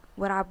stick with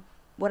what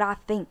I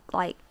think.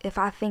 Like if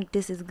I think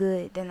this is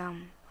good, then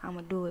I'm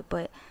gonna do it.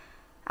 But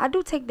I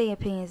do take their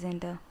opinions in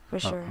though, for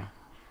sure.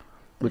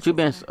 But you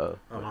been Oh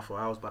my fault.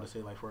 I was about to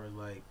say like for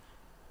like,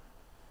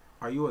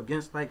 are you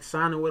against like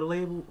signing with a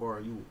label, or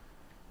you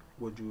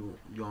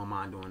don't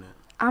mind doing that?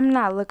 I'm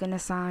not looking to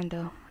sign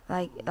though.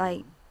 Like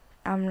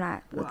I'm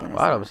not looking to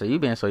Well, I sign. would say you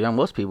being so young,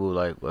 most people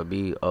like would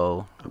be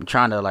I'm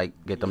trying to like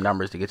get them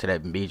numbers to get to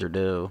that major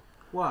deal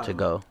to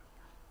go.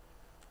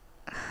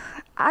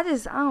 I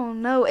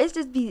don't know.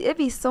 It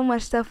be so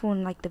much stuff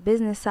on like the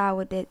business side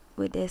with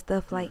that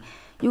stuff. Like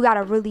you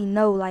gotta really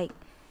know like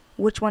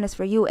which one is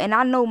for you. And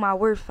I know my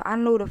worth. I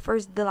know the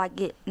first deal I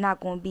get not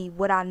gonna be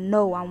what I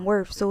know I'm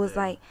worth. So it's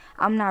like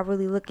I'm not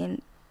really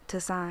looking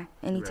to sign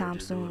anytime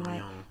soon.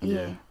 Like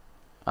yeah.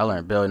 I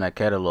learned building that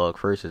catalog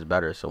first is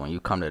better. So when you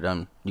come to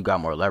them, you got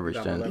more leverage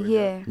than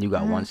you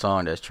got one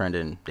song that's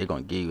trending. They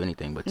gonna give you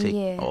anything but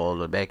take all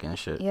the back end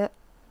shit. Yep.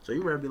 So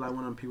you rather be like one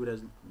of them people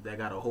that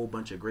got a whole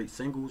bunch of great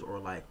singles, or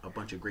like a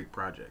bunch of great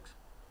projects?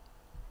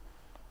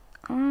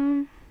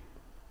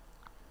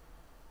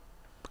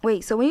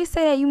 Wait. So when you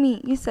say that,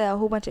 you said a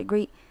whole bunch of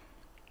great.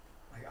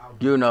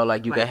 You know,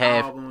 like you could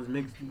have.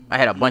 Albums, I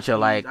had a bunch of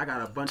like I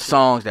got a bunch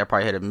songs that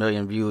probably had 1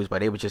 million views,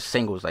 but they were just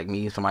singles. Like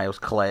me and somebody else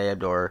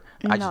collabed, or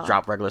I just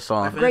dropped regular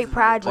songs. Great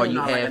project. Or you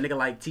like have a nigga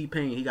like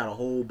T-Pain. He got a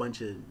whole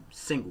bunch of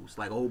singles,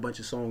 like a whole bunch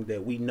of songs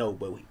that we know,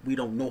 but we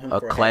don't know him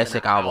a for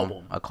classic having an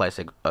album, a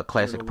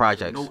classic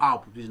project. No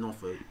album. He's known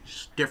for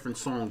different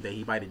songs that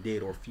he might have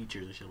did or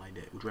features and shit like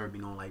that. Would you ever be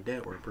known like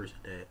that, or a person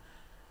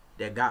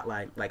that got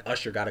like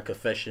Usher got a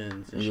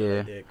Confessions and shit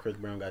like that? Chris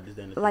Brown got this,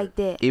 that, and the like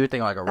third. that. Even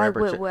think like a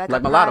rapper, like like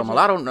a Mulatto. project.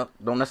 Mulatto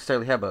don't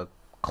necessarily have a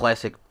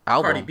classic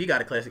album. Cardi B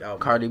got a classic album.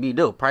 Cardi B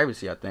do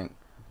Privacy, I think.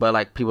 But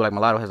like people like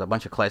Mulatto has a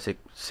bunch of classic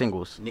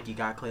singles. Nicki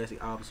got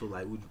classic albums, so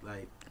like would you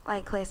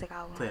like classic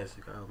album.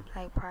 classic album?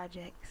 Like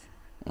projects.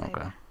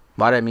 Okay.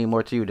 Why that mean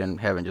more to you than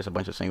having just a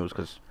bunch of singles?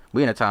 Because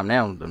we in a time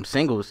now, them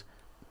singles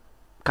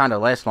kind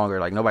of last longer.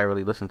 Like nobody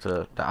really listens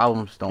to the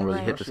albums. Don't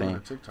really hit the Especially in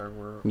same. the TikTok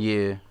world.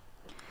 Yeah.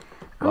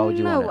 I Why would don't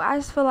you know. want that? I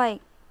just feel like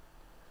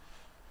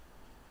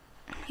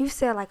you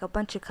said like a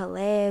bunch of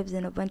collabs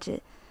and a bunch of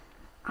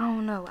I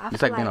don't know. I It's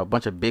feel like being a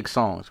bunch of big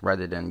songs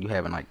rather than you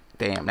having like,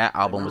 damn, that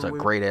album was a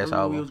great ass When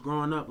we album. was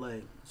growing up,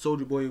 like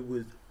Soulja Boy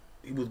was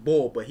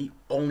bold, but he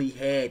only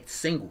had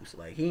singles.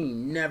 Like he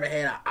never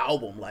had an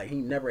album. Like he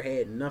never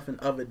had nothing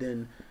other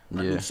than a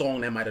new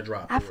song that might have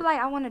dropped. I feel like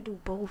I want to do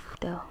both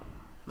though.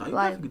 No, you definitely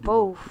Like do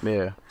both. Yeah.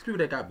 There's people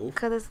that got both.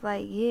 Cause it's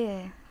like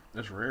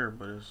It's rare,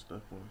 but it's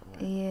definitely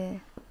like, yeah.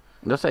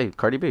 Let's say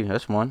Cardi B.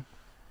 That's one.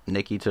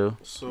 Nicki too.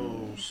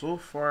 So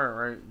far,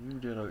 right? You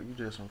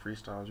did some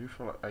freestyles. You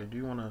feel like do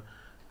you want to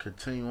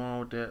continue on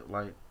with that?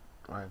 Like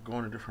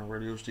going to different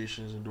radio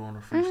stations and doing a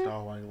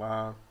freestyle like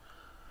live.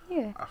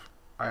 Yeah.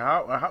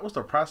 How what's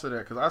the process of that?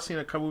 Because I've seen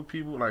a couple of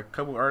people, like a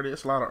couple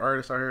artists, a lot of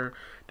artists out here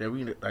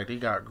that they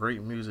got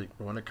great music,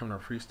 but when it comes to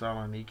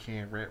freestyling, they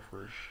can't rap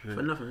for shit.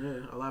 For nothing,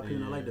 yeah. A lot of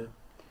people don't like that.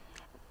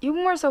 You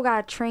more so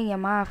gotta train your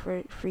mind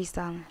for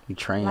freestyling. You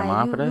train Like your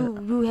mind for that?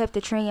 you have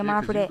to train your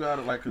mind for that.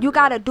 You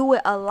Gotta do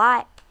it a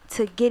lot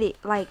to get it,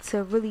 like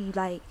to really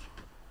like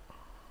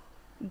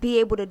be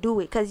able to do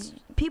it. Cause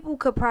people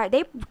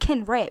they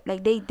can rap,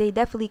 like they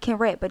definitely can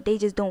rap, but they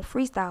just don't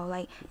freestyle.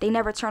 Like they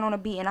never turn on a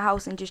beat in the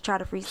house and just try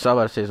to freestyle. So I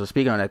was about to say, so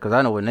speaking on that, because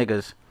I know with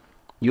niggas,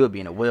 you would be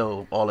in a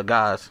wheel, all the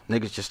guys,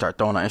 niggas just start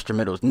throwing on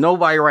instrumentals.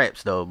 Nobody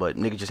raps though, but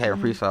niggas just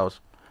having freestyles.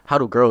 How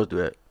do girls do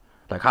that?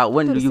 Like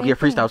when do you get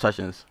freestyle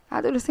sessions?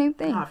 I do the same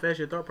thing. How fast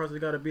your thought process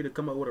gotta be to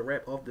come up with a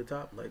rap off the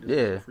top, like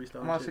Yeah.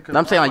 freestyle. Shit.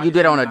 I'm saying like you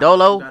did it on a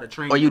dolo,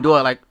 or you do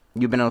it like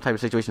you been in those type of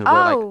situations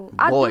where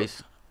like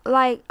boys.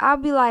 Like I'll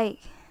be like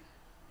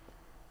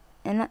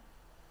in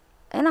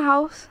a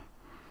house,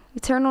 we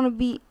turn on a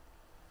beat,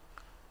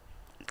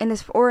 and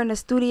it's or in the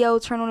studio,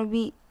 turn on a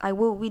beat. Like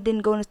we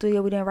didn't go in the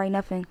studio, we didn't write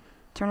nothing.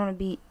 Turn on a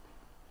beat,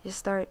 just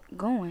start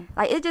going.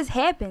 Like it just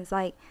happens.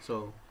 Like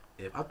so,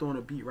 if I throw on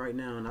a beat right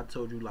now and I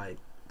told you like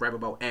rap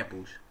about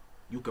apples,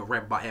 you could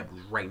rap about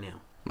apples right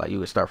now. Like you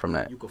would start from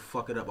that. You could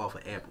fuck it up off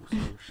of apples.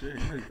 Oh shit!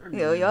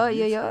 yo.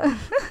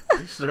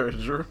 You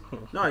started drill.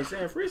 No, he's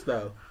saying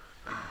freestyle.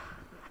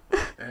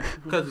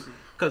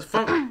 Cause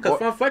Fun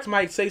Flex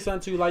might say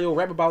something to you like, yo,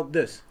 rap about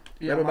this.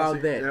 Rap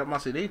about that. Yeah, I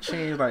say they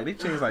changed like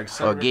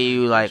Or give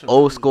you like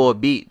old school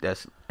beat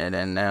and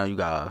then now you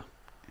gotta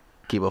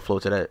keep a flow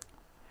to that.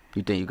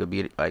 You think you could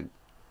be like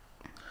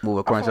move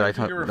according to like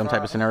them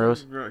type of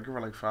scenarios? Give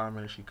her like 5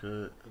 minutes, she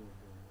could.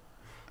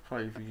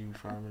 Probably if you give you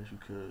 5 minutes, you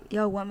could.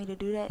 Yo, want me to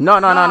do that? No. Oh,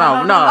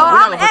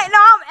 I'm asking.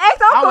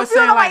 I'm confused.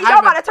 I'm like, y'all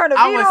about to turn the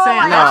beat on.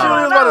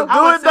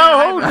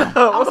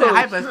 I was saying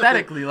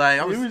hypothetically,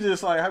 like we was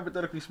just like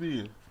hypothetically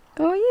speaking.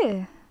 Oh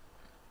yeah.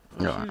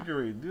 No. She was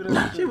ready to do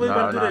that. She was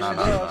about to do that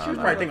shit. She was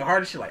probably thinking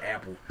hard as shit like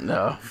apple.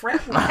 No.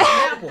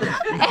 Apple.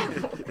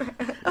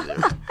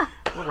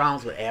 What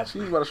rounds with apple? She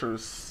was about to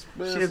spit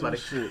She was some about to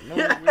shit. No,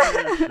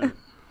 shit.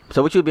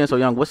 So with you being so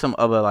young, what's some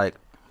other like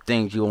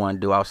things you want to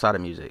do outside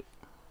of music?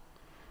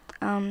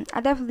 I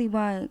definitely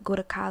want to go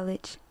to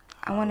college.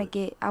 I want to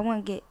to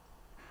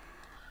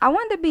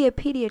be a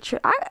pediatrician.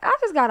 I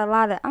just got a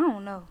lot of, I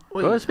don't know.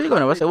 Go speak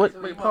on it. What's it? What?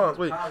 Wait, pause.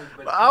 Wait.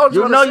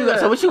 You know you got.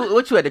 So what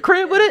you at the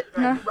crib with it?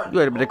 Huh?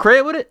 You at the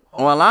crib with it?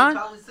 Online?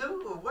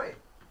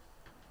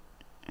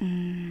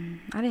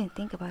 I didn't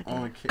think about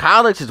that.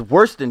 College is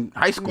worse than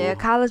high school. Yeah,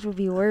 college would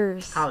be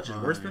worse. College is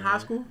worse than high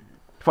school?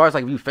 As far as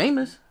like if you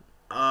famous,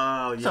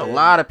 Oh, yeah. there's a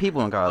lot of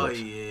people in Oh, college.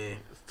 yeah.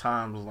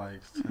 Times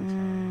like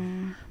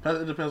 10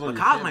 times. It depends on But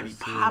your college might be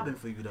campus, too. popping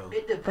for you, though.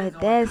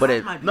 But that's But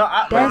it, Might be No,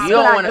 That's if you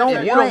what don't I want, don't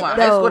if you don't want, want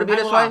high school to though.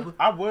 be this way,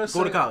 I would say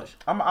Go to college.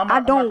 I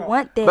don't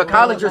want that. but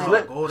college though. is Like,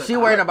 lit. go to She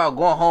college. worrying about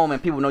going home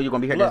and people know you're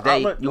gonna be here this Look,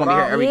 day. look, You're gonna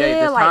be here every day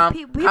yeah, this like, time.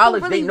 people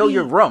College, really they know be-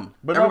 your room.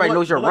 But Everybody no,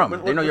 knows your but- room.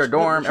 but- They know your but-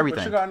 dorm, but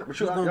everything. you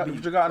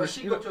got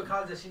She go to a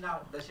college that she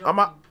not.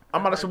 I'm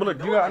about to say, but look,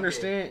 you gotta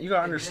understand. You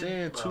gotta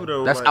understand too,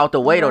 though. That's like, out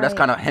the way though. That's Right.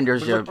 kind of hinders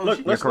but your look,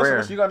 your listen, career.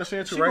 listen, you gotta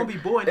understand too, She right? gonna be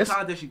bored in the It's-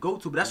 college that she go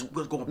to, but that's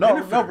what's going to No,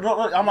 benefit no, her. no,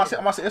 look, I'm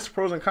gonna say it's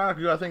pros and cons.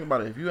 You gotta think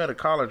about it. If you had a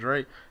college,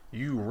 right,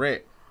 you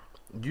wreck.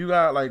 You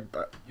got like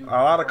a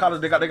lot of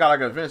college. They got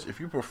like events. If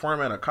you perform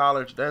at a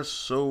college, that's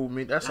so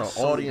mean. That's an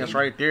so audience major.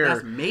 right there.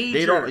 That's major.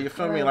 They don't. You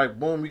feel me? Right. Like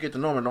boom, you get to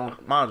know them.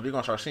 Don't mind. They're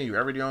gonna start seeing you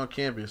every day on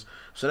campus.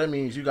 So that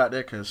means you got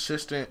that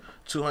consistent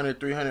 200,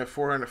 300,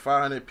 400,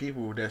 500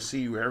 people that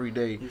see you every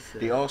day.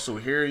 said- They also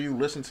hear you,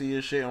 listen to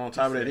your shit. And on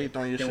top of that, they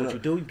throwing your Then shit what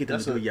up. you do, you get them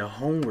That's to do a- your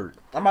homework.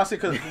 I'm about to say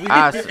because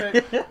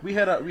we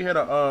had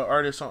a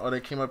artist on,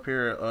 that came up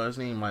here. His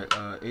name like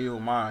Ayo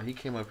Ma. He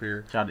came up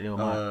here. Shout out to Ayo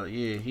Ma.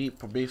 Yeah,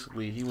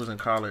 he was in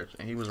college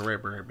and he was a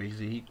rapper.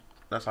 Basically,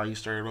 that's how he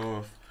started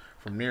off.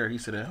 From there, he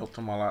said it helped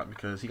him a lot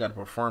because he got to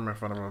perform in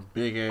front of a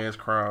big ass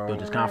crowd.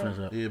 Build his confidence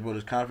up. Yeah, built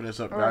his confidence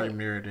up, got Right. him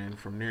there. Then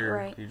from there,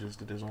 Right. he just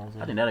did his own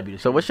thing. I think that'd be the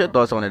So what's your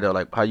thoughts on it though?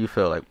 Like how you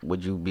feel? Like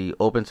would you be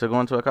open to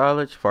going to a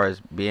college as far as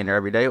being there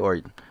every day, or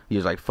you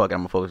just like fuck it, I'm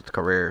gonna focus on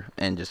career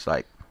and just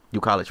like do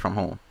college from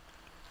home?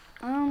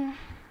 I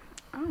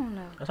don't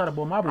know. That's how the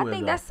boy Mabu I is, think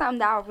though. that's something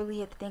that I really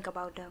have to think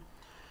about though.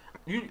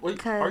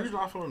 Are you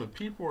not feeling the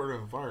people or the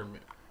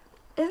environment?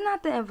 It's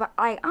not the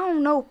like I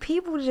don't know.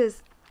 People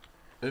just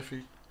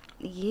Iffy.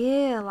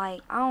 yeah,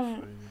 like I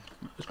don't.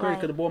 It's crazy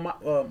because the boy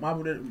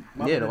Mabu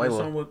Yeah, the white boy.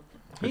 son with,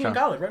 he Which in one?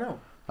 college right now.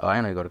 Oh, I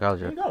ain't know you go to college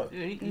He yet. in college.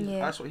 Yeah,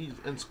 Yeah. that's what he's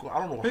in school. I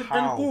don't know He's in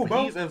how. school, but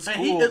bro. He's in And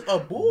school. he is a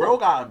bull. Bro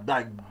got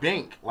like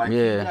bank. Like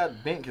Yeah. he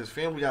got bank. His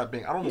family got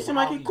bank. I don't know. He seem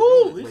how like he do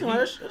cool. it, He but seem like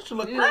that should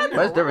look Yeah, cracking.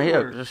 But it's different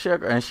Word. here. She,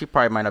 and she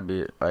probably might not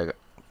be like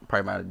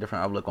probably might have a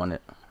different outlook on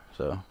it.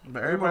 So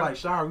But Everybody everybody like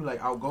shy, you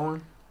like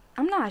outgoing.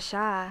 I'm not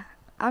shy.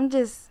 I'm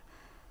just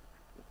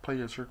play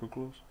your circle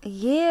close.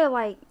 yeah,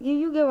 like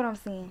you get what I'm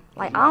saying.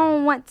 Like I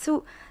don't want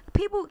to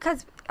people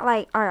cause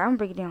like all right, I'm gonna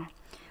break it down.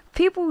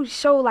 People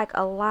show like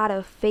a lot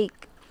of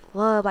fake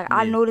love. Like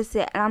I Yeah. notice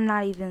it, and I'm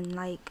not even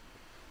like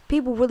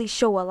people really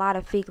show a lot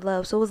of fake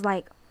love. So it's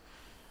like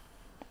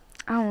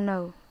I don't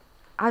know.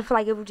 I feel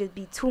like it would just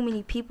be too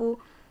many people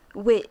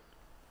with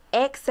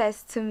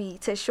access to me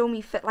to show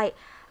me like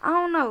I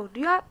don't know. Do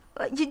y'all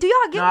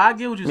get? No, I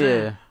get what you're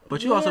saying. Yeah.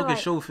 But you Yeah, also can like-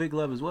 show fake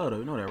love as well, though.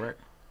 You know that, right?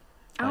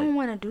 I don't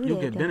want to do You'll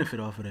that. get though. benefit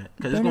off of that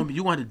because it's gonna be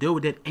you want to deal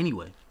with that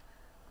anyway.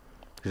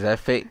 is that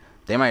fake?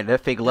 That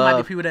fake might be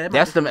love. people that-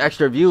 That's them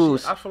extra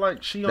views. I feel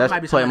like she. That's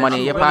Might be putting somebody money that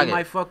in you your really pocket.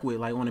 might fuck with,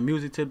 like on a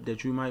music tip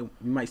that you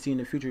might see in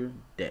the future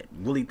that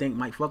really think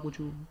might fuck with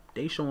you.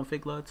 They showing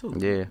fake love too.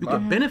 Yeah. You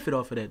can benefit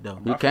off of that though.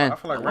 You I can.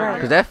 feel like Right.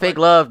 Cause that fake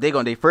love,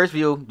 they first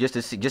view just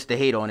to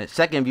hate on it.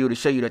 Second view to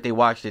show you that they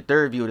watched it.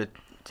 Third view to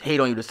hate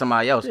on you to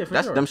somebody else. Yeah, for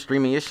That's sure. them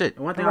streaming your shit.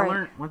 And one thing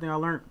I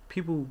learned,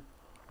 people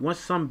once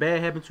something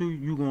bad happens to you,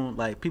 you gonna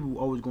like people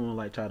always gonna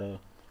like try to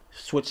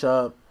switch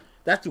up.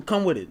 That's to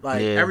come with it. Like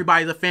Yeah.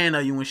 everybody's a fan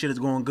of you when shit is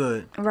going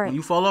good. Right. When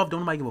you fall off, don't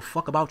nobody give a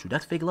fuck about you.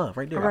 That's fake love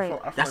right there. Right. I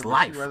feel That's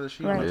like life. Whether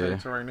she Right. want to Yeah. take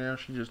it to right now,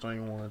 she just don't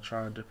even want to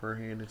try and dip her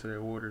hand into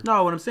that water.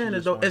 No, what I'm saying She is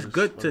just though, wanna it's just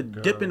good to let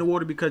it dip go. in the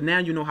water because now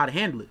you know how to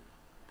handle it.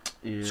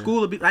 Yeah.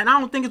 School will be like, I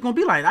don't think it's gonna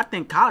be like. I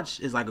think college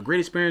is like a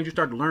great experience. You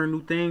start to learn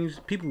new things.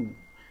 People,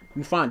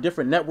 you find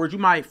different networks. You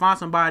might find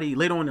somebody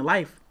later on in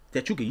life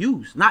that you could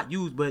use, not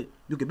use, but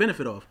you could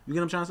benefit off. You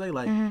get what I'm trying to say?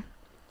 Like,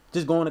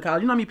 just going to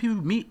college. You know how many people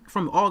you meet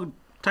from all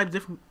types of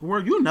different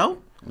worlds. You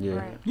know, Yeah.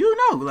 Right. you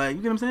know. Like,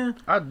 you get what I'm saying?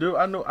 I do.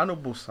 I know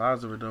both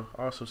sides of it though.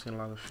 I also seen a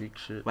lot of fake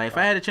shit. Like, if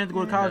I had a chance to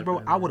go to college,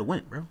 bro, I would have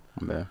went, bro.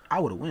 Yeah. I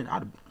would have went.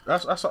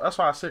 That's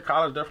why I said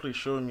college definitely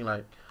showed me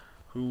like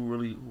who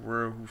really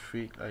real, who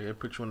fake. Like it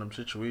put you in them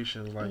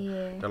situations like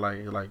Yeah. that.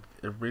 Like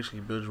it basically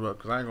builds you up.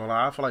 Cause I ain't gonna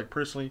lie. I feel like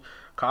personally,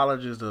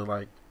 college is to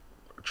like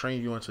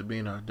train you into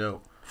being an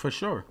adult. For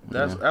sure.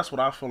 That's what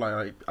I feel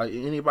like. Like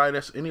anybody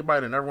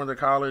that never went to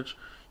college,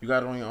 you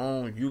got it on your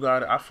own. You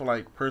got it. I feel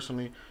like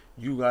personally,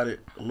 you got it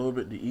a little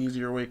bit the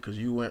easier way because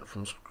you went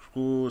from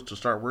school to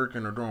start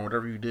working or doing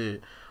whatever you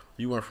did.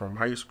 You went from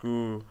high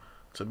school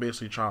to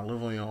basically trying to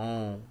live on your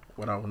own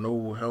without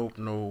no help,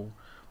 no.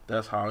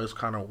 That's how it's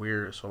kind of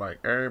weird. So like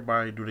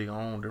everybody do their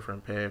own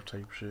different path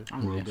type shit.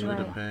 I'm with So that.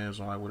 it depends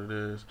on like what it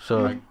is.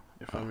 So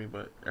You feel me?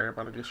 But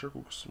everybody get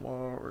circle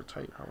small or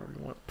tight, however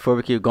you want. Before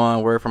we keep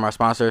going, word from our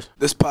sponsors.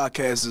 This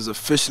podcast is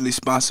officially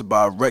sponsored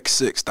by Rec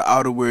 6, the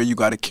outerwear you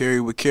gotta carry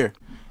with care.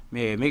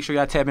 Man, make sure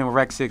y'all tap in with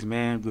Rec 6,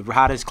 man. The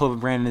hottest clothing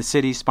brand in the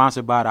city,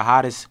 sponsored by the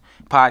hottest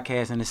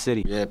podcast in the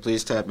city. Yeah,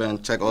 please tap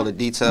in, check all the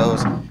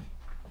details.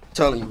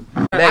 Telling you.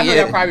 I know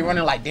y'all probably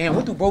running like, damn,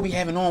 what do bro be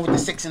having on with the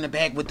 6 in the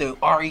back with the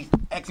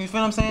REX? You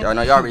feel what I'm saying? Y'all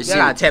know y'all already Y'all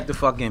gotta tap the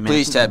fuck in, man.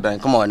 Please tap in.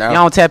 Come on now. Y'all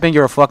don't tap in,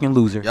 you're a fucking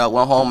loser. Y'all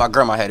went home, my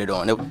grandma had it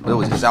on. It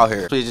was just out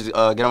here. Please just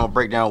get them a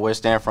breakdown where it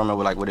stand from and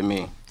what it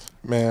mean.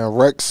 Man,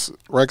 Rex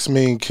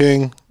mean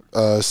king.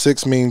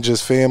 6 mean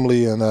just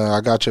family, and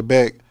I got your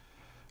back.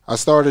 I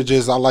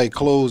like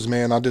clothes,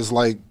 man. I just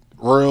like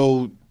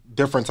real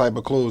different type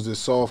of clothes. The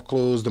soft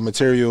clothes, the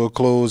material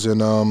clothes,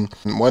 and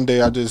one day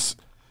I just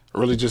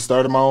really just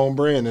started my own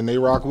brand, and they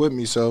rock with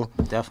me. So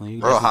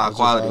definitely, real high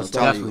quality. I'm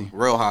telling you,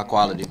 real high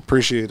quality.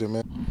 Appreciate it,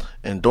 man.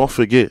 And don't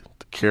forget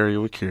to carry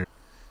with care.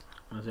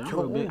 I'm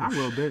real big.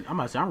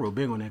 I'm real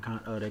big on that kind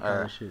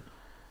of shit.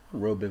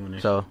 I'm real big on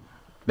that. So,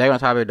 back on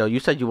topic though,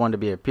 you said you wanted to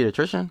be a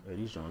pediatrician. Yeah,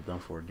 these joints done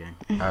for a game.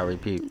 I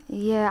repeat.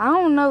 Yeah, I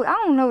don't know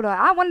though.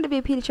 I wanted to be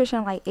a pediatrician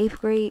in like 8th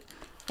grade,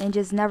 and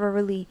just never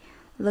really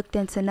looked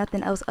into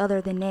nothing else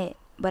other than that.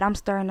 But I'm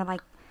starting to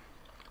like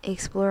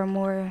explore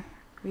more,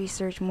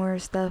 research more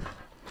stuff.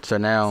 So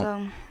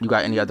now, you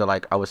got any other,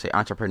 like, I would say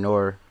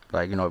entrepreneur,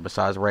 like, you know,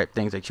 besides rap,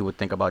 things that you would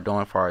think about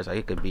doing as far as, like,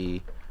 it could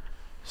be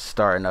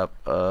starting up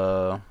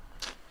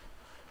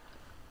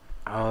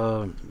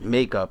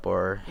makeup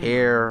or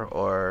hair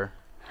or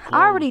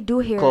I already do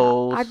hair.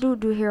 clothes. I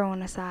do hair on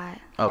the side.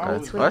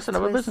 Okay. That's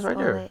another business right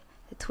there.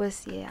 The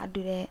twist, yeah, I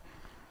do that.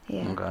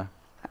 Yeah. Okay.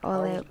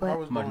 All that,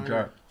 but Money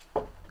drop.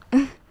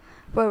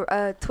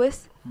 for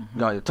twist.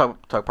 No,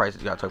 talk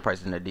prices. You gotta talk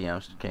prices in the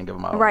DMs. Can't give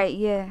them out. Right,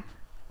 yeah.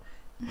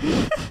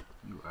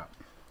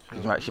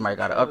 She might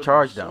gotta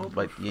upcharge them,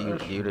 but you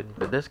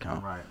the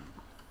discount. Right.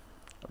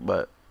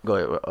 But go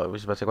ahead. What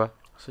you about to say? What?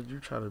 I said you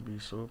try to be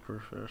so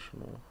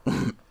professional.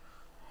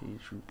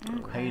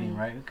 Hating,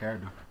 right? Good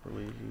character.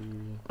 Really.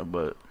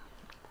 But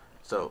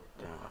so.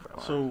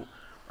 So,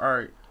 all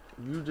right.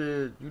 You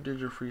did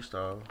your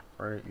freestyle,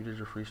 right? You did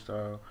your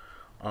freestyle.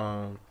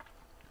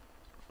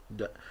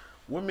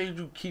 What made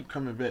you keep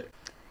coming back?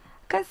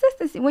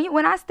 Consistency.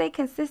 When I stay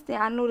consistent,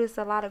 I notice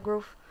a lot of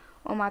growth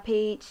on my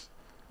page.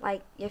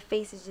 Like your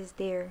face is just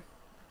there,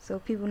 so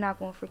people not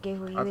gonna forget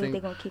who you is. They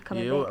gonna keep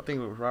coming back. I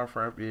think with Rob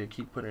Rap,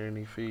 keep putting it in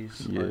their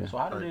face. Yeah. Like, So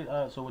how do they?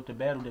 So with the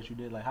battle that you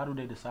did, like, how do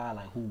they decide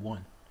like who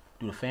won?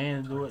 Do the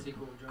fans do it? Do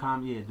the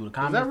comments? is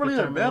that really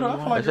a battle? I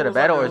feel like Is it a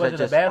battle or is Was it it a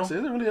just? battle? Is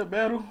it really a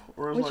battle?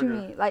 Or What you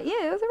mean? Like,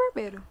 yeah, it was a rap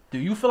battle. Do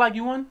you feel like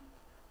you won?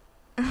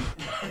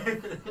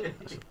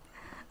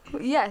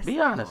 Yes. Be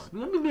honest.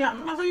 Let me be honest.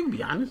 I'm not saying you can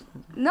be honest.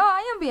 No,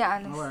 I am being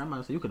honest. All right, I'm about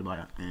to say you could have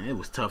like, man, it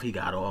was tough. He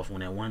got off on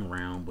that one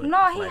round, but No,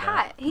 I he feel like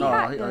hot. He No,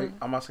 hot though.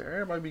 I'm about to say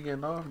everybody be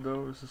getting off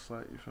though. It's just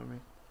like, you feel me?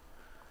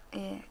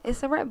 Yeah,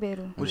 it's a rap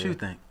battle. What Yeah. you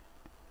think?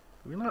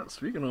 We're not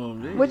speaking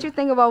on them. What you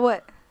think about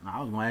what? Nah,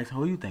 I was gonna ask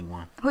who you think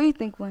won. Who you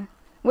think won?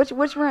 Which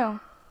round?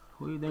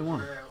 Who you think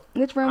won?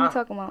 Which round we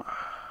talking about?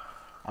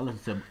 I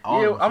listened to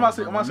all. Yeah, of them, I'm about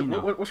so to say. let me know.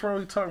 What's wrong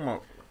with you talking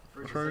about?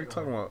 What's wrong with you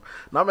talking about?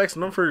 Not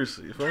asking them first.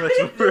 If I'm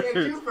asking them first.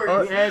 I'm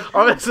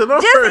asking them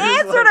Just first.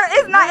 answer the.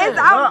 It's not.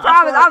 I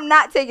promise. I'm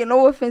not taking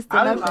no offense to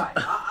nothing.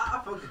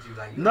 I fucked with you.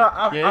 Like, No,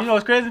 Yeah, you know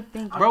what's crazy?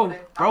 Thank you.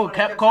 Bro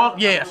kept calling.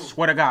 Yeah,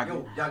 swear to God.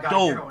 Yo, y'all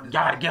Yo,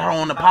 gotta get her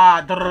on the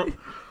pod. I'm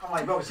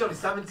like, bro, she only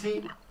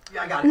 17.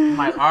 Yeah, I got it. I'm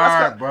like,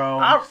 alright, bro.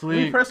 me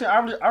Sleep. personally,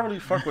 I really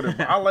fuck with him.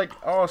 But I like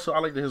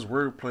his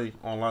wordplay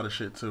on a lot of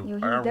shit too. Yo,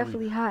 he's I really-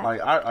 definitely hot.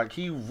 Like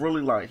he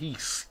really like he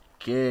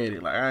scared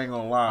it. Like I ain't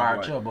gonna lie. Alright,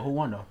 like, chill. But who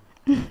won though?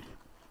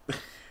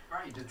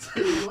 Right, just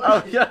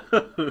oh yeah.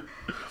 Said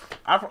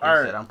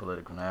Alright. I'm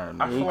political now.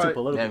 I feel like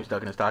Yeah, I'm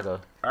stuck in this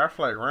taco. I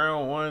feel like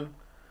round one.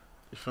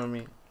 You feel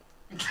me?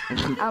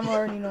 I'm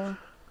already knowing.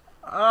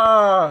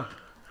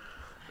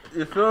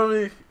 You feel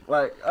me?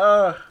 Like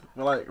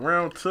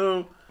round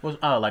two. Was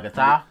like a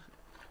tie,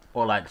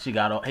 or like he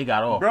got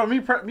off. Bro, me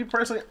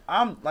personally,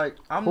 I'm not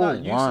used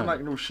to like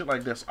no shit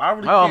like this. I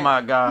really Oh can't.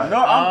 my God. No,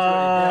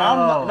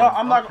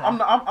 I'm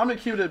gonna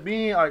keep it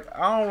being like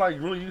I don't like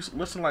really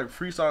listen like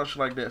freestyle shit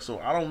like that. So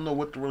I don't know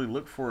what to really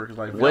look for. Cause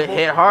like What y'all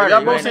hit both- harder? y'all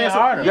You both ain't saying hit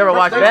some- harder. You ever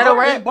watch battle They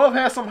rap? both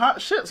had some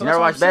hot shit. So You ever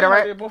that's what watch battle I'm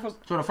saying, like, rap? they both was-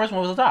 So the first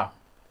one was a tie.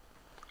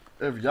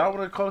 If y'all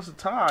would have called us a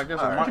tie, I guess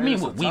on What my you mean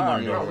end, what it's we a tie.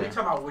 wanna do? Bro, we talking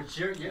about what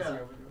your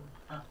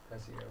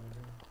Let's see.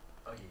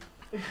 Oh,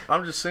 yeah.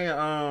 I'm just saying.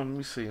 Let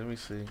me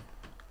see.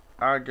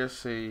 I guess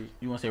say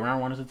You want to say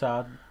round one is a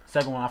tie?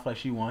 Second one, I feel like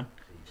she won.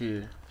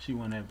 yeah. She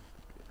won that.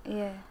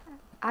 Yeah,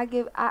 I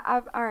give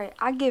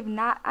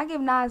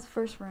Nas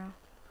first round.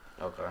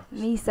 Okay.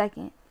 Me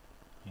second.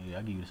 Yeah,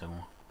 I'll give you the second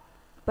one.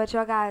 But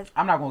y'all guys,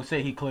 I'm not gonna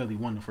say he clearly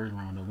won the first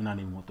round though. We're not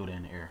even gonna throw that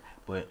in the air.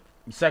 But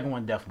the second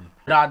one definitely.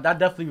 I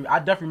definitely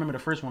remember the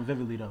first one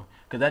vividly though,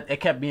 because they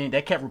kept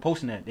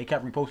reposting that. They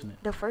kept reposting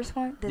it. the first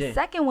one, the Yeah.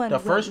 second one, The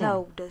first one.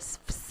 No, the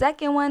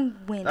second one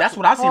went. That's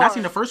what I seen. I hard.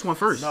 seen the first one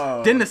first.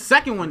 No. Then the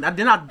second one.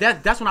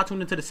 That's when I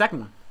tuned into the second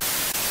one.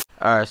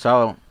 All right,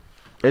 so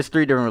It's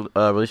 3 different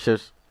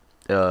relationships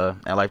in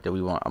life that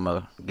we want. I'm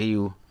gonna give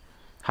you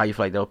how you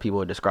feel like those people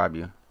would describe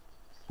you,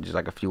 just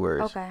like a few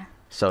words. Okay.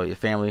 So your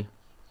family.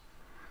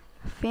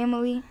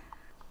 Family,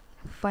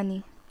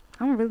 funny.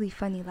 I'm really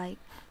funny. Like,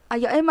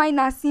 it might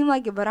not seem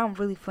like it, but I'm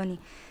really funny.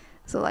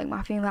 So like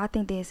my family, I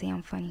think they say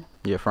I'm funny.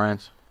 Your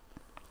friends.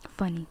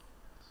 Funny.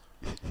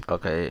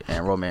 Okay,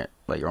 and your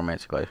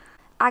romantic life.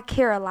 I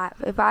care a lot.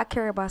 If I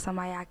care about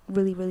somebody, I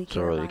really, really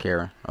care. So really about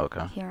caring.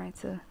 Okay. Caring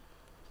too.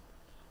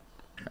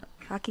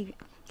 I keep.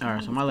 All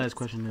right. So my last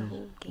question the is,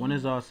 whole when game.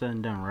 it's all said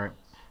and done, right?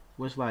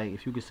 What's like,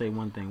 if you could say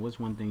one thing, what's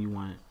one thing you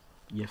want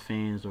your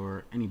fans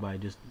or anybody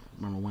just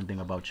remember one thing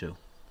about you?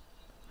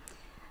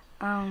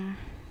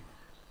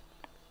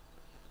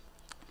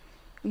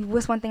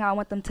 What's one thing I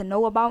want them to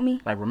know about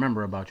me? Like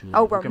remember about you.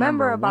 Oh, If you can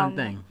remember about one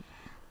me. thing.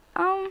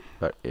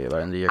 But yeah, by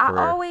the end of your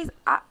career.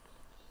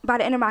 By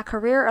the end of my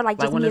career, or like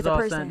just when me it's as a all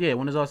person. said,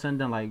 when it's all said and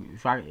done, like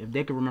if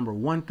they could remember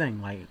one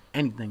thing, like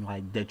anything,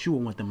 like that you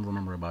would want them to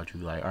remember about you,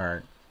 like all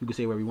right, you can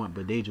say whatever you want,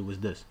 but Dejhha was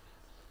this.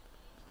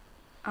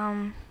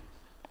 I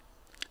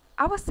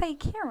would say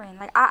caring.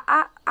 Like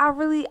I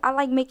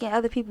like making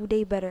other people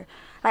day better.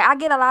 Like I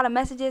get a lot of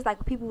messages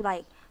like people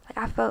like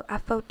I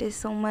felt this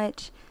so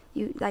much.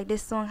 You like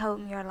this song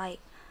helped me, or like,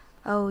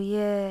 oh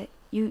yeah,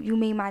 you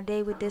made my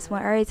day with this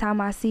one. Every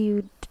time I see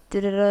you,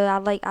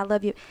 I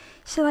love you,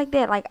 shit like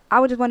that. Like I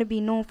would just want to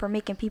be known for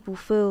making people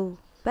feel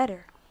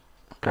better,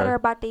 better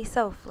about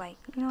themselves. Like,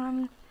 you know what I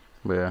mean?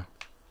 Yeah.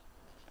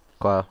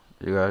 Kyle,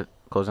 you got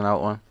closing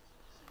out one?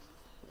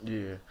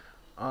 Yeah.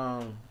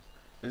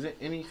 Is there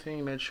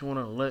anything that you want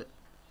to let?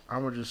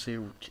 I'm gonna just say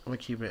I'm gonna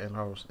keep it in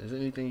house. Is there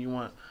anything you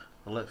want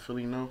to let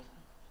Philly know?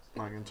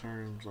 Like in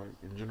terms, like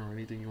in general,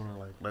 anything you want to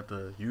like let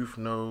the youth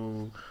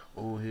know,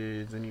 old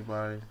heads,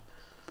 anybody?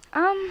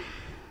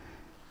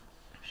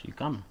 She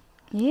coming.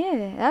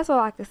 Yeah, that's all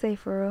I can say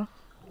for real.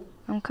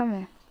 I'm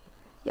coming.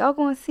 Y'all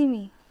gonna see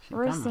me She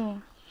real coming.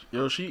 soon.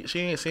 Yo, she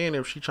ain't saying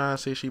if she trying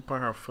to say she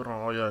putting her foot on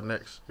all y'all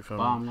necks. You feel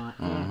me? Bottom line.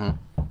 Mm-hmm.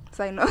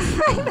 So no.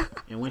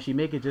 And when she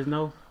make it, just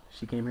know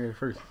she came here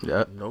first.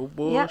 Yep. No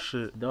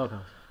bullshit.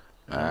 Doghouse.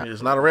 I mean,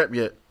 it's not a rap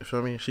yet. You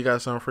feel me? She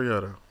got something for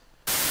y'all though.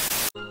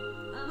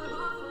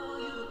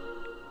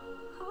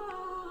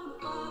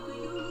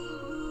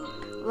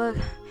 Look,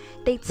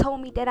 they told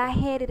me that I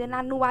had it and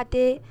I knew I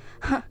did.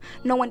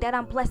 Knowing that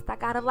I'm blessed, I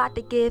got a lot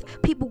to give.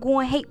 People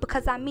going hate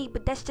because I'm me,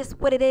 but that's just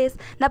what it is.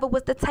 Never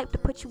was the type to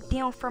put you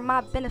down for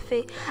my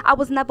benefit. I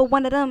was never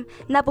one of them.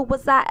 Never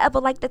was I ever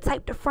like the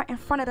type to front in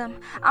front of them.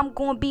 I'm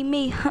gonna be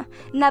me.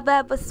 Never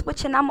ever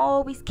switching. I'm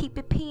always keep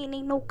it peeing.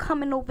 Ain't no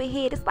coming over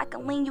here. It's like a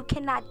lane you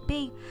cannot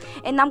be.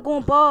 And I'm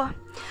gonna ball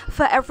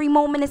for every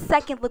moment and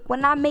second. Look,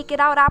 when I make it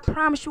out, I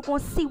promise you gonna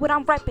see what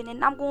I'm repping.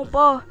 And I'm gonna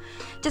ball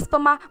just for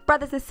my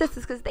brothers and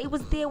sisters, cause they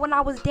was there when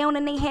I was down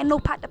and they had no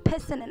pot to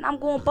piss in. And I'm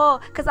gonna ball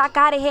cause I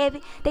gotta have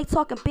it. They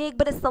talking big,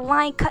 but it's a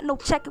line, cut no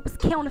check, it was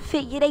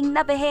counterfeit. Yeah, they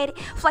never had it.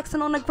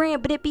 Flexing on the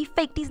gram, but it be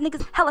fake. These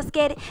niggas hella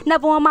scared it.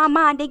 Never on my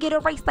mind, they get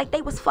erased like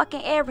they was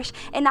fucking Irish.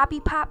 And I be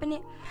popping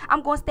it.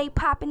 I'm gonna stay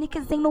popping it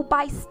cause ain't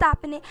nobody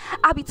stopping it.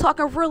 I be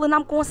talking real and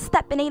I'm gonna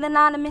step in, ain't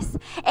anonymous.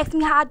 Ask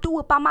me how I do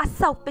it by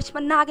myself, bitch,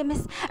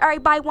 monogamous.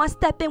 Everybody want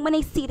step in when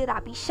they see that I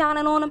be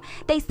shining on them.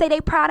 They say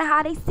they proud of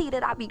how they see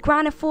that I be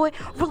grinding for it.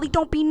 Really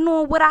don't be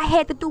knowing what I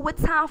had to do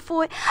with time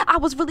for it. I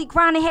was really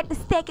grinding, had to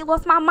stack it,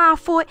 lost my mind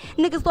for it.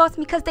 Niggas lost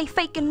me cause they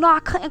faking, no I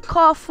couldn't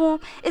call for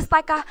them. It's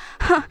like I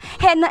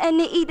had nothing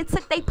to eat and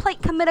took they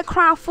plate, commit a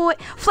crime for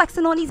it.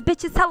 Flexing on these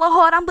bitches hella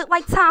hard, I'm lit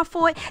like time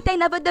for it. They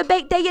never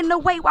debate, they in the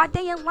way while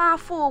they in line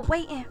for it,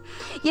 waiting.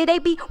 Yeah, they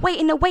be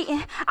waiting and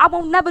waiting. I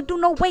won't never do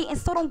no waiting,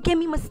 so don't get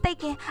me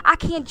mistaken. I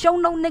can't Joe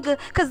no nigga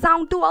cause I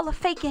don't do all the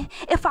faking.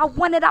 If I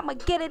want it, I'ma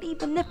get it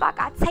even if I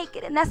gotta take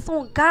it, and that's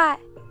on God.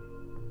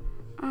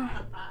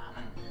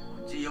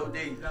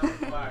 G.O.D. That was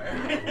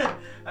fire.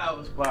 That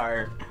was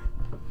fire.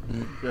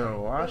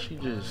 Yo, why she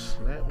just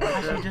snap like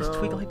Why that, she just bro?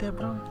 tweak like that,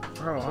 bro?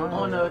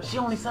 Bro, She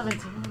only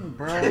 17.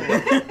 bro.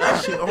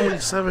 She only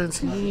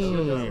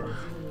 17.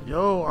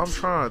 Yo, I'm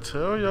trying to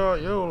tell y'all,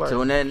 yo, like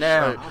Tune in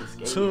now. like,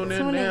 tune in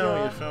Tune in, now.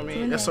 y'all. You feel me?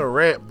 Tune It's in. a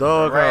rap,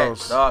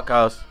 Doghouse.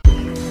 Doghouse.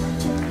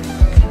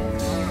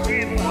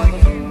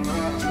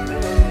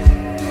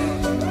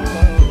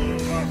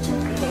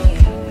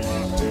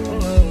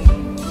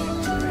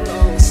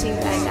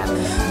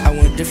 I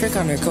want different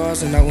kind of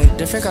cars and I want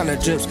different kind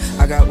of drips.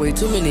 I got way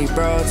too many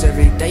broads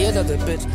every day, another bitch.